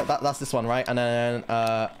mocha. That's this one, right? And then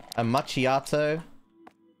a macchiato.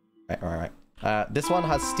 Right. This one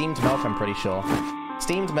has steamed milk, I'm pretty sure.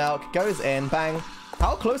 Steamed milk goes in. Bang.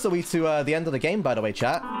 How close are we to the end of the game, by the way,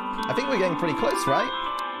 chat? I think we're getting pretty close, right?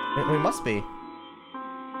 We must be.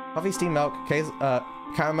 Coffee, steamed milk,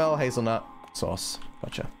 caramel, hazelnut, sauce.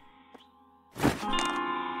 Gotcha.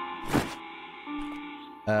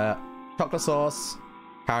 Chocolate sauce,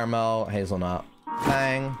 caramel, hazelnut.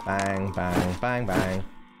 Bang, bang, bang, bang, bang,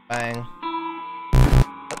 bang.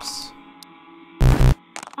 Oops.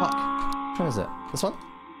 Fuck. Which one is it? This one?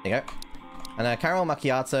 There you go. And caramel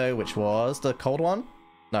macchiato, which was the cold one?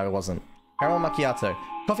 No, it wasn't. Caramel macchiato.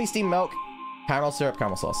 Coffee, steamed milk, caramel syrup,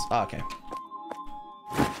 caramel sauce. Oh, okay.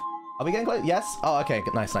 Are we getting close? Yes? Oh, okay.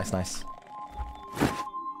 Nice, nice, nice.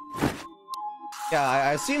 Yeah,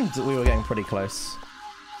 I assumed we were getting pretty close.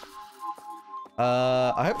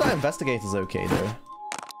 I hope that investigator's okay, though.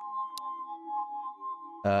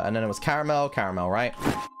 And then it was caramel, right?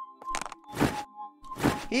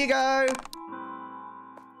 Here you go!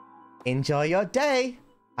 Enjoy your day!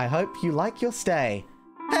 I hope you like your stay.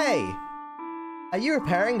 Hey! Are you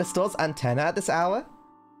repairing the store's antenna at this hour?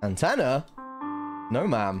 Antenna? No,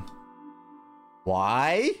 ma'am.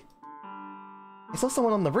 Why? I saw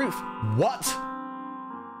someone on the roof. What?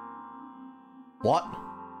 What?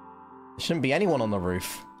 There shouldn't be anyone on the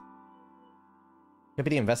roof. Could be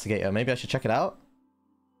the investigator. Maybe I should check it out?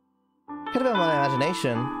 Could have been my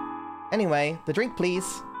imagination. Anyway, the drink,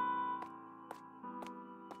 please.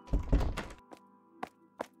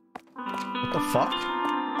 What the fuck?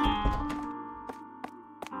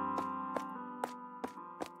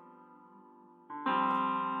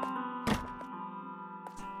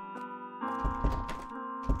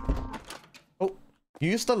 Oh,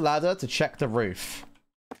 use the ladder to check the roof.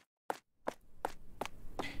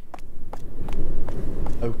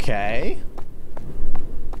 Okay.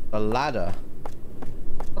 A ladder.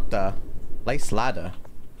 What the? Lace ladder.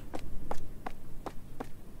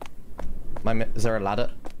 Is there a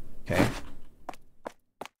ladder? Okay.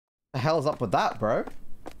 The hell's up with that, bro?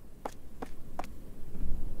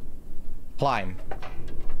 Climb.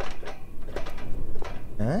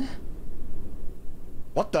 Huh?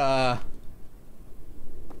 What the?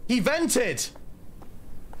 He vented!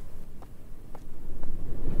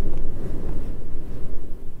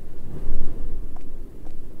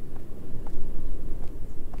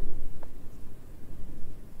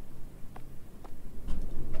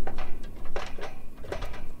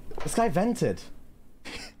 This guy vented.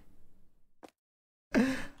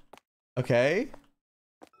 Okay.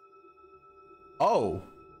 Oh.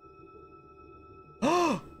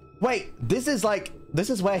 Wait, this is like This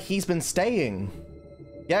is where he's been staying.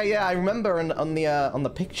 Yeah, I remember on the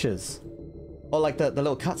pictures. Or like the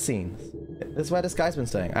little cutscenes. This is where this guy's been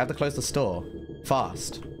staying. I have to close the store.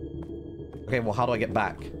 Fast. Okay, well, how do I get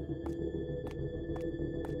back?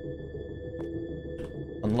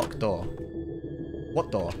 Unlock door.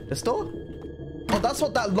 What door? This door? Oh, that's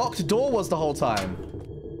what that locked door was the whole time.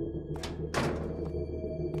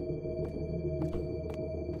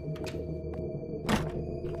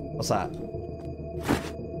 What's that?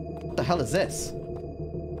 What the hell is this?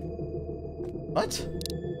 What?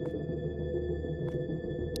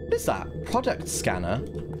 What is that? Product scanner?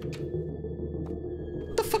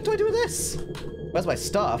 What the fuck do I do with this? Where's my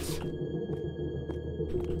stuff?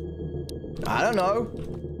 I don't know.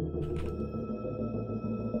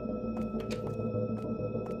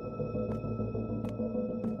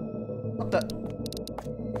 What the?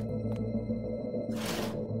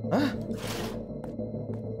 Huh?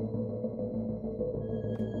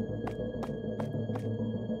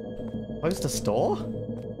 Close the store?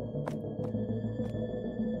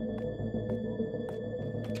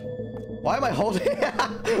 Why am I holding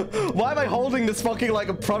Why am I holding this fucking like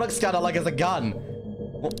a product scanner like it's a gun?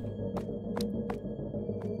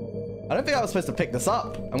 I don't think I was supposed to pick this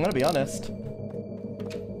up. I'm gonna be honest.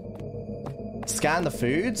 Scan the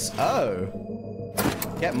foods? Oh.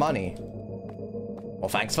 Get money. Well,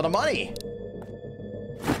 thanks for the money.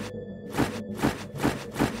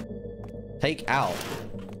 Take out.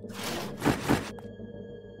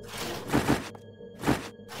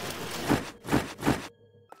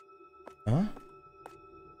 Huh?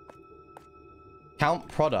 Count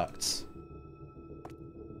products.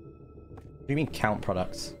 What do you mean count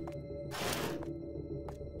products?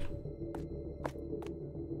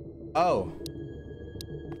 Oh.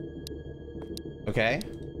 Okay.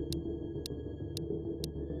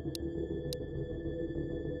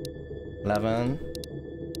 $11.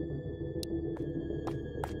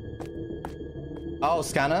 Oh,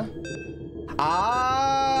 scanner.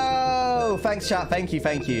 Oh, thanks, chat. Thank you,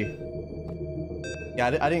 thank you.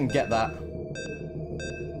 Yeah, I didn't get that.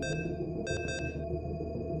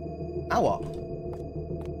 Now what?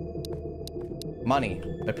 Money.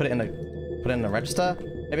 I put it in the register.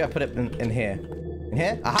 Maybe I put it in here. In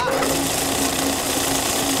here? Aha!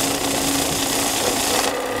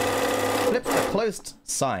 Flip the closed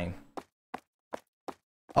sign.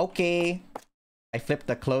 Okay. I flipped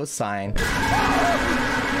the closed sign.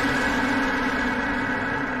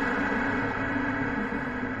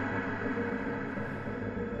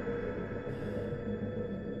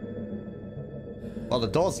 Well, the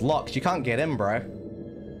door's locked. You can't get in, bro.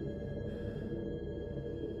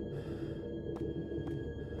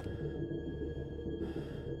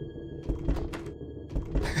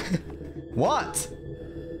 What?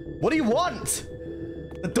 What do you want?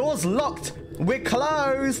 The door's locked. We're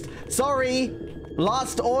closed. Sorry.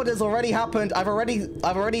 Last order's already happened. I've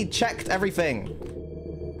already checked everything.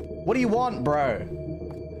 What do you want, bro?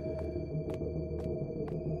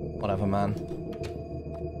 Whatever, man.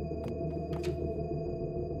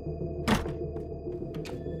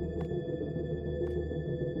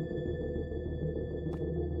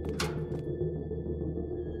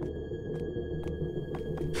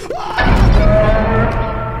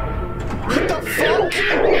 What the fuck?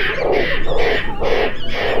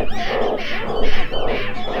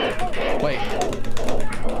 Wait.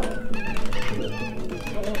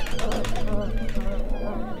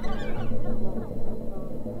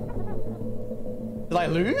 Did I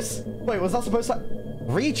lose? Wait, was that supposed to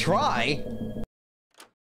retry?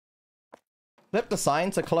 Flip the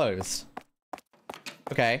sign to close.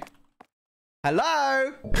 Okay.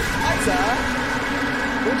 Hello? Hi, sir.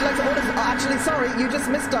 Would you like to order? Oh, actually, sorry, you just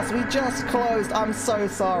missed us. We just closed. I'm so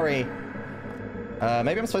sorry.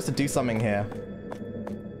 Maybe I'm supposed to do something here.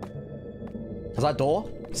 Is that a door?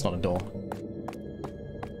 It's not a door.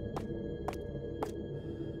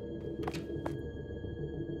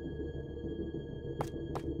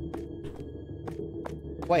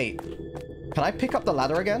 Wait. Can I pick up the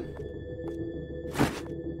ladder again?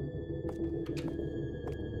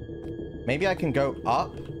 Maybe I can go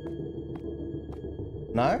up?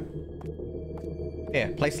 No? Here,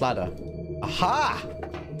 place ladder. Aha!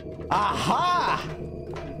 Aha!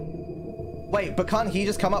 Wait, but can't he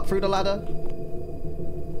just come up through the ladder?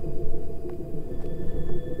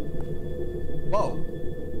 Whoa.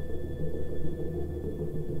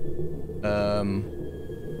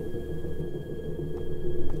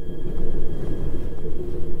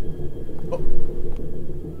 Oh.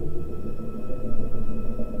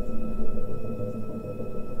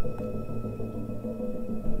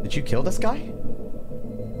 Did you kill this guy?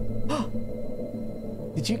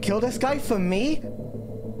 Did you kill this guy for me?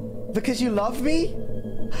 Because you love me?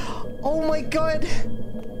 Oh my god!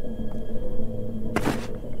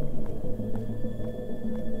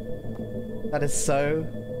 That is so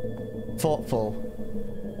thoughtful.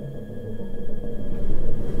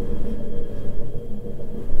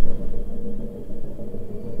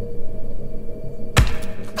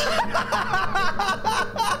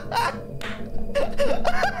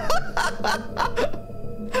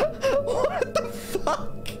 What the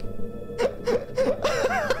fuck?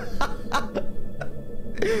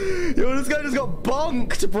 Yo, this guy just got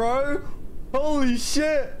bonked, bro. Holy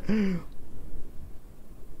shit.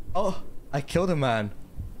 Oh, I killed a man.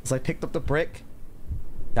 As I picked up the brick,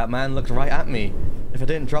 that man looked right at me. If I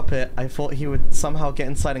didn't drop it, I thought he would somehow get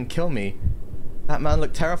inside and kill me. That man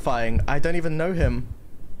looked terrifying. I don't even know him.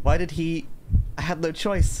 Why did he... I had no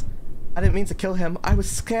choice. I didn't mean to kill him. I was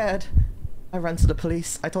scared. I ran to the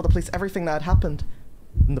police. I told the police everything that had happened.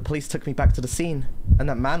 And the police took me back to the scene. And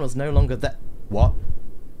that man was no longer there. What?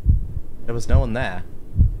 There was no one there.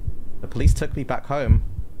 The police took me back home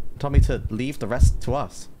and told me to leave the rest to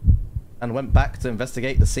us. And went back to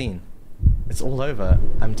investigate the scene. It's all over.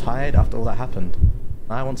 I'm tired after all that happened.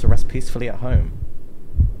 I want to rest peacefully at home.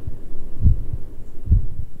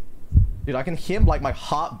 Dude, I can hear like my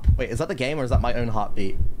heart. Wait, is that the game or is that my own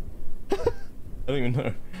heartbeat? I don't even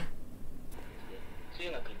know.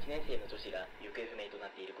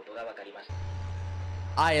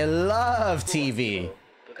 I love TV.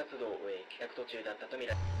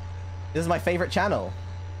 This is my favorite channel.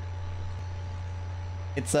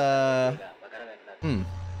 It's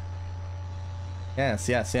Yes,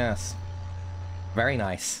 yes, yes. Very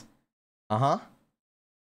nice. Uh-huh.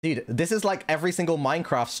 Dude, this is like every single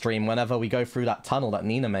Minecraft stream whenever we go through that tunnel that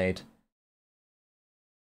Nina made.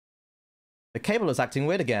 The cable is acting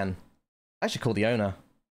weird again. I should call the owner.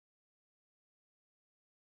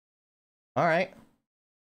 Alright.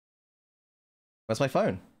 Where's my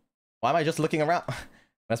phone? Why am I just looking around?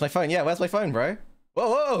 Where's my phone? Yeah, where's my phone, bro? Whoa,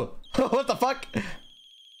 whoa! What the fuck?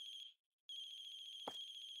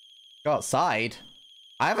 Go outside?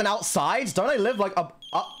 I have an outside? Don't I live like up?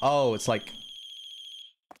 Oh, it's like...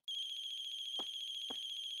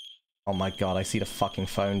 Oh my god, I see the fucking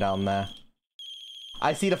phone down there.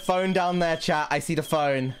 I see the phone down there, chat. I see the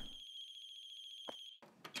phone.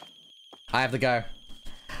 I have to go.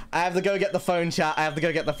 I have to go get the phone, chat. I have to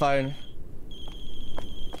go get the phone.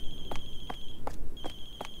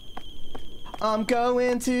 I'm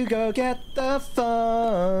going to go get the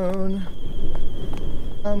phone.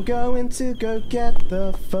 I'm going to go get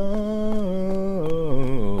the phone.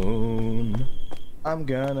 I'm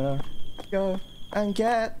gonna go and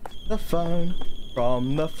get the phone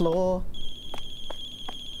from the floor.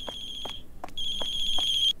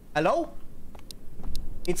 Hello?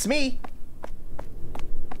 It's me.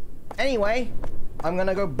 Anyway, I'm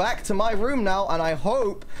gonna go back to my room now, and I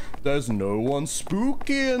hope there's no one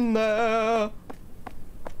spooky in there.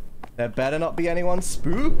 There better not be anyone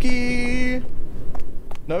spooky.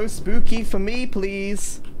 No spooky for me,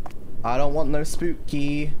 please. I don't want no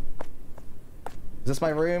spooky. Is this my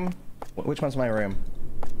room? Which one's my room?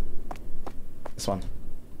 This one.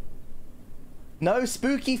 No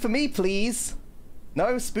spooky for me, please.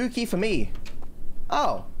 No spooky for me.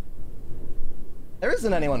 Oh. There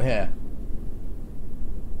isn't anyone here.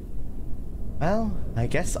 Well, I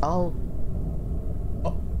guess I'll...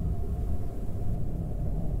 Oh.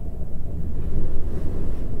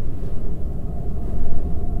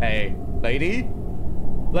 Hey, lady?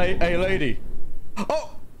 Hey, lady.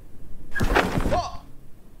 Oh! Oh!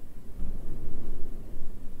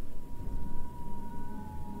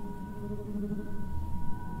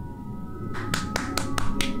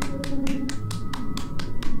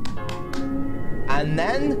 And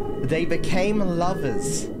then they became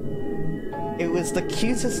lovers. It was the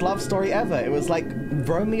cutest love story ever. It was like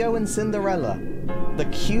Romeo and Cinderella. The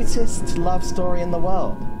cutest love story in the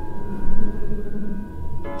world.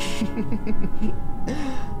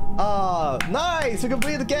 Ah, nice! We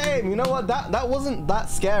completed the game! You know what? That wasn't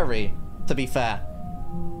that scary, to be fair.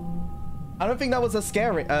 I don't think that was as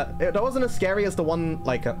scary. That wasn't as scary as the one,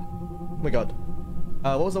 like, oh my god.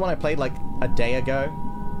 What was the one I played, like, a day ago?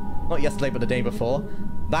 Not yesterday, but the day before.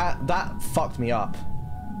 That fucked me up.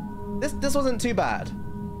 This wasn't too bad.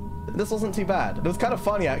 This wasn't too bad. It was kind of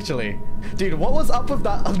funny, actually. Dude, what was up with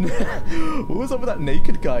that? What was up with that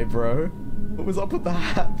naked guy, bro? What was up with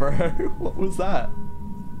that, bro? What was that?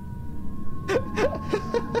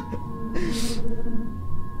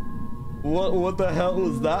 What the hell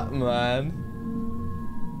was that, man?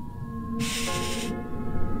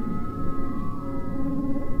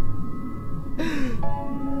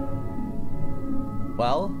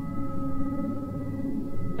 Well,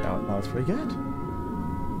 no, That's pretty good.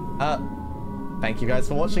 Thank you guys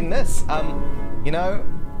for watching this. You know,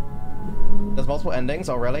 there's multiple endings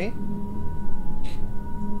already.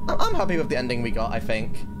 I'm happy with the ending we got, I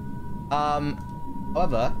think.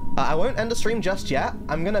 However, I won't end the stream just yet.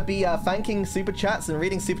 I'm gonna be thanking super chats and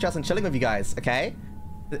reading super chats and chilling with you guys, okay?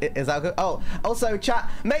 Is that good? Oh, also chat,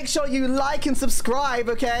 make sure you like and subscribe,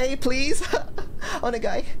 okay? Please? On a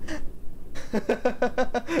guy.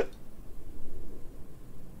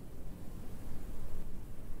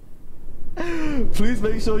 Please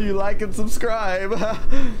make sure you like and subscribe.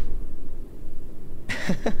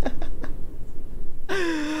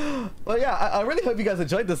 Well, yeah, I really hope you guys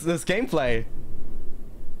enjoyed this gameplay.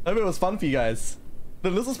 I hope it was fun for you guys.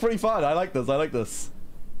 This was pretty fun. I like this. I like this.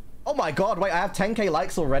 Oh my god, wait, I have 10k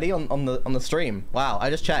likes already on the stream. Wow, I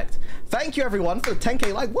just checked. Thank you everyone for the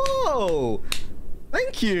 10k like. Whoa!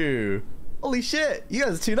 Thank you. Holy shit, you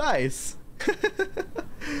guys are too nice.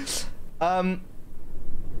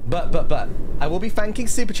 But I will be thanking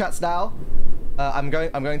super chats now. I'm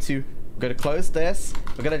going to close this.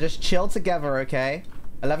 We're gonna just chill together, okay?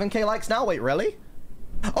 11k likes now. Wait, really?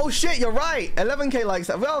 Oh shit, you're right. 11k likes.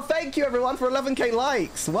 Well, thank you everyone for 11k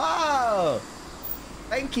likes. Wow.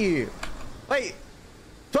 Thank you. Wait,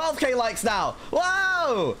 12k likes now.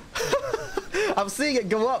 Wow. I'm seeing it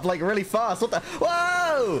go up like really fast. What the?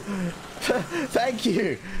 Whoa. Thank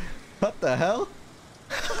you. What the hell?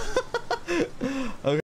 Okay.